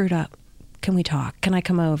 I'm screwed up. Can we talk? Can I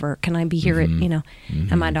come over? Can I be here at,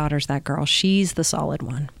 And my daughter's that girl. She's the solid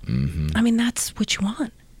one. I mean, that's what you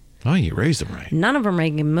want. Oh, you raised them right. None of them are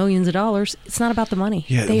making millions of dollars. It's not about the money.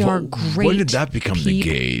 Yeah, they are great. When did that become the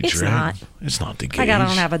gauge, it's right? Not. It's not the gauge. I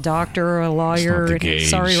don't have a doctor or a lawyer. It's not the gauge.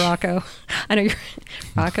 Sorry, Rocco. I know you're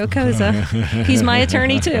Rocco Koza. He's my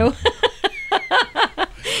attorney too.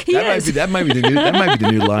 That might be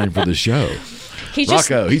the new line for the show.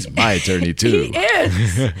 Rocco, he's my attorney too. He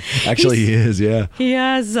is. Actually, he is. Yeah. He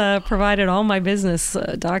has provided all my business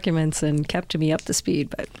documents and kept me up to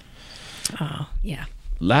speed. But yeah.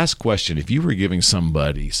 Last question. If you were giving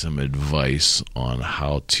somebody some advice on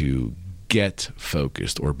how to get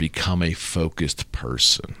focused or become a focused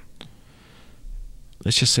person,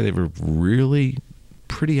 let's just say they were really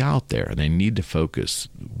pretty out there and they need to focus,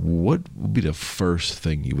 what would be the first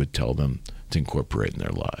thing you would tell them to incorporate in their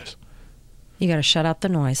lives? You got to shut out the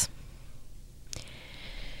noise.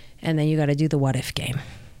 And then you got to do the what if game.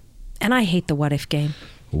 And I hate the what if game.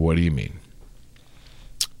 What do you mean?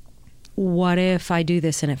 What if I do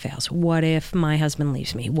this and it fails? What if my husband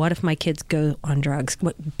leaves me? What if my kids go on drugs?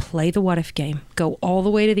 Play the what if game. Go all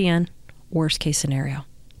the way to the end. Worst case scenario.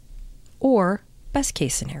 Or best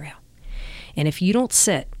case scenario. And if you don't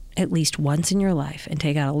sit at least once in your life and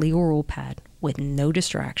take out a legal rule pad with no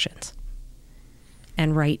distractions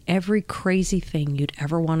and write every crazy thing you'd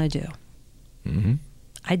ever want to do. Mm-hmm.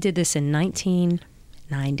 I did this in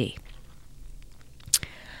 1990.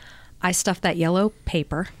 I stuffed that yellow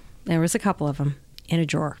paper, there was a couple of them, in a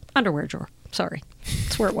drawer, underwear drawer. Sorry,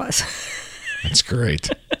 that's where it was. That's great.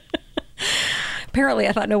 Apparently,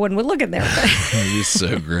 I thought no one would look in there. It's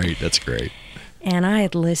so great. That's great. And I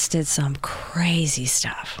had listed some crazy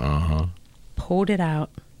stuff. Pulled it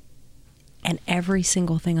out. And every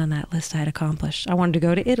single thing on that list I had accomplished. I wanted to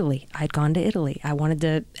go to Italy. I'd gone to Italy. I wanted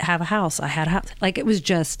to have a house. I had a house. Like, it was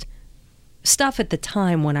just stuff at the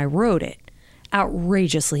time when I wrote it.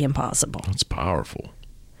 Outrageously impossible. That's powerful.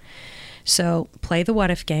 So play the what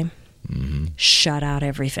if game. Shut out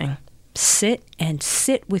everything. Sit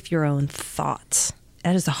with your own thoughts.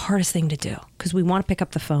 That is the hardest thing to do because we want to pick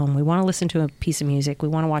up the phone. We want to listen to a piece of music. We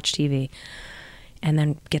want to watch TV and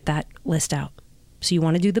then get that list out. So you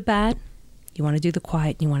want to do the bad, you want to do the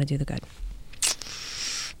quiet, and you want to do the good.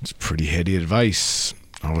 It's pretty heady advice.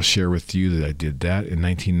 I will share with you that I did that in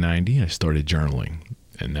 1990. I started journaling,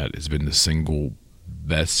 and that has been the single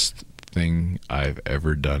best thing I've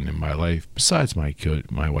ever done in my life, besides my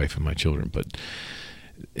wife and my children. But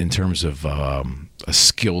in terms of a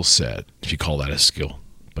skill set, if you call that a skill,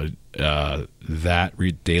 but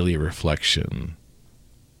that daily reflection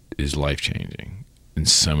is life-changing in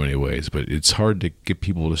so many ways. But it's hard to get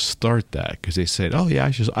people to start that because they say, oh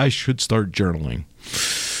yeah, I should start journaling.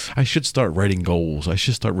 I should start writing goals. I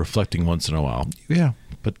should start reflecting once in a while. Yeah,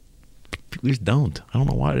 but please don't. I don't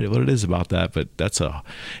know what it is about that, but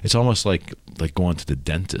it's almost like going to the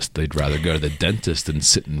dentist. They'd rather go to the dentist than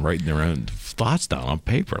sit and write their own thoughts down on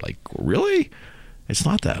paper. Like, really? It's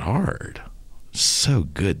not that hard. It's so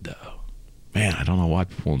good, though. Man, I don't know why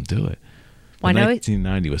people won't do it. Well,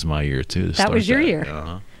 1990 was my year, too. That was your year.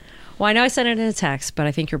 Well, I know I sent it in a text, but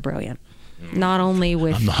I think you're brilliant. Not only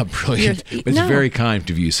with... I'm not brilliant. It's very kind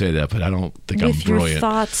of you to say that, but I don't think I'm brilliant. With your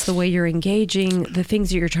thoughts, the way you're engaging, the things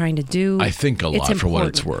that you're trying to do. I think a lot for what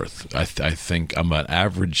it's worth. I think I'm an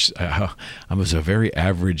average... I'm a very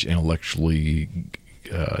average, intellectually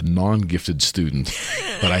non-gifted student,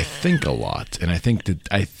 but I think a lot. And I think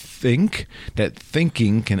that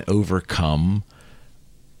thinking can overcome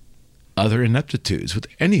other ineptitudes with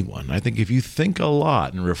anyone. I think if you think a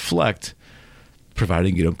lot and reflect...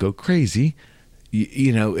 providing you don't go crazy,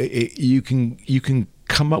 you can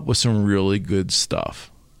come up with some really good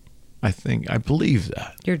stuff. I believe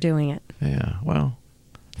that. You're doing it. Yeah. Well,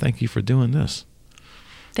 thank you for doing this.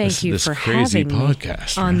 Thank you for having me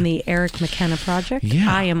on the Eric McKenna Project.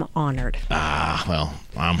 Yeah. I am honored. Well,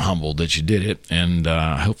 I'm humbled that you did it, and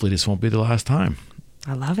hopefully this won't be the last time.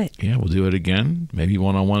 I love it. Yeah, we'll do it again, maybe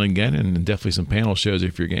one-on-one again, and definitely some panel shows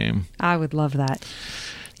if you're game. I would love that.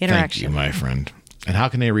 Interaction. Thank you, my friend. And how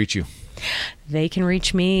can they reach you? They can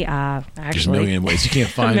reach me, There's a million ways. You can't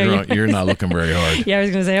find you're not looking very hard. Yeah, I was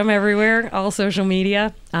going to say I'm everywhere, all social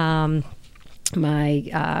media.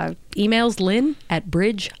 My email's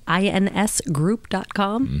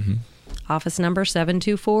lynn@bridgeinsgroup.com. Mm-hmm. Office number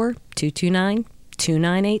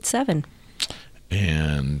 724-229-2987.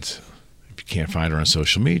 And if you can't find her on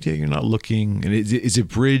social media, you're not looking. And is it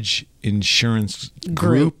Bridge Insurance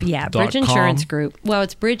Group? Yeah, Bridge Insurance Group. Well,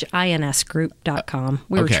 it's bridgeinsgroup.com.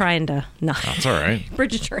 We were trying to... No. That's all right.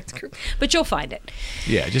 Bridge Insurance Group. But you'll find it.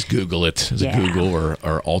 Yeah, just Google it. Is it Google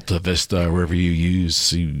or Alta Vista, wherever you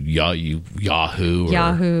use Yahoo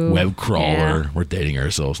or Web Crawler. Yeah. We're dating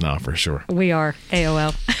ourselves now for sure. We are.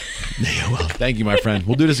 AOL. AOL. Thank you, my friend.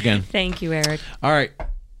 We'll do this again. Thank you, Eric. All right.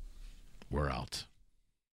 We're out.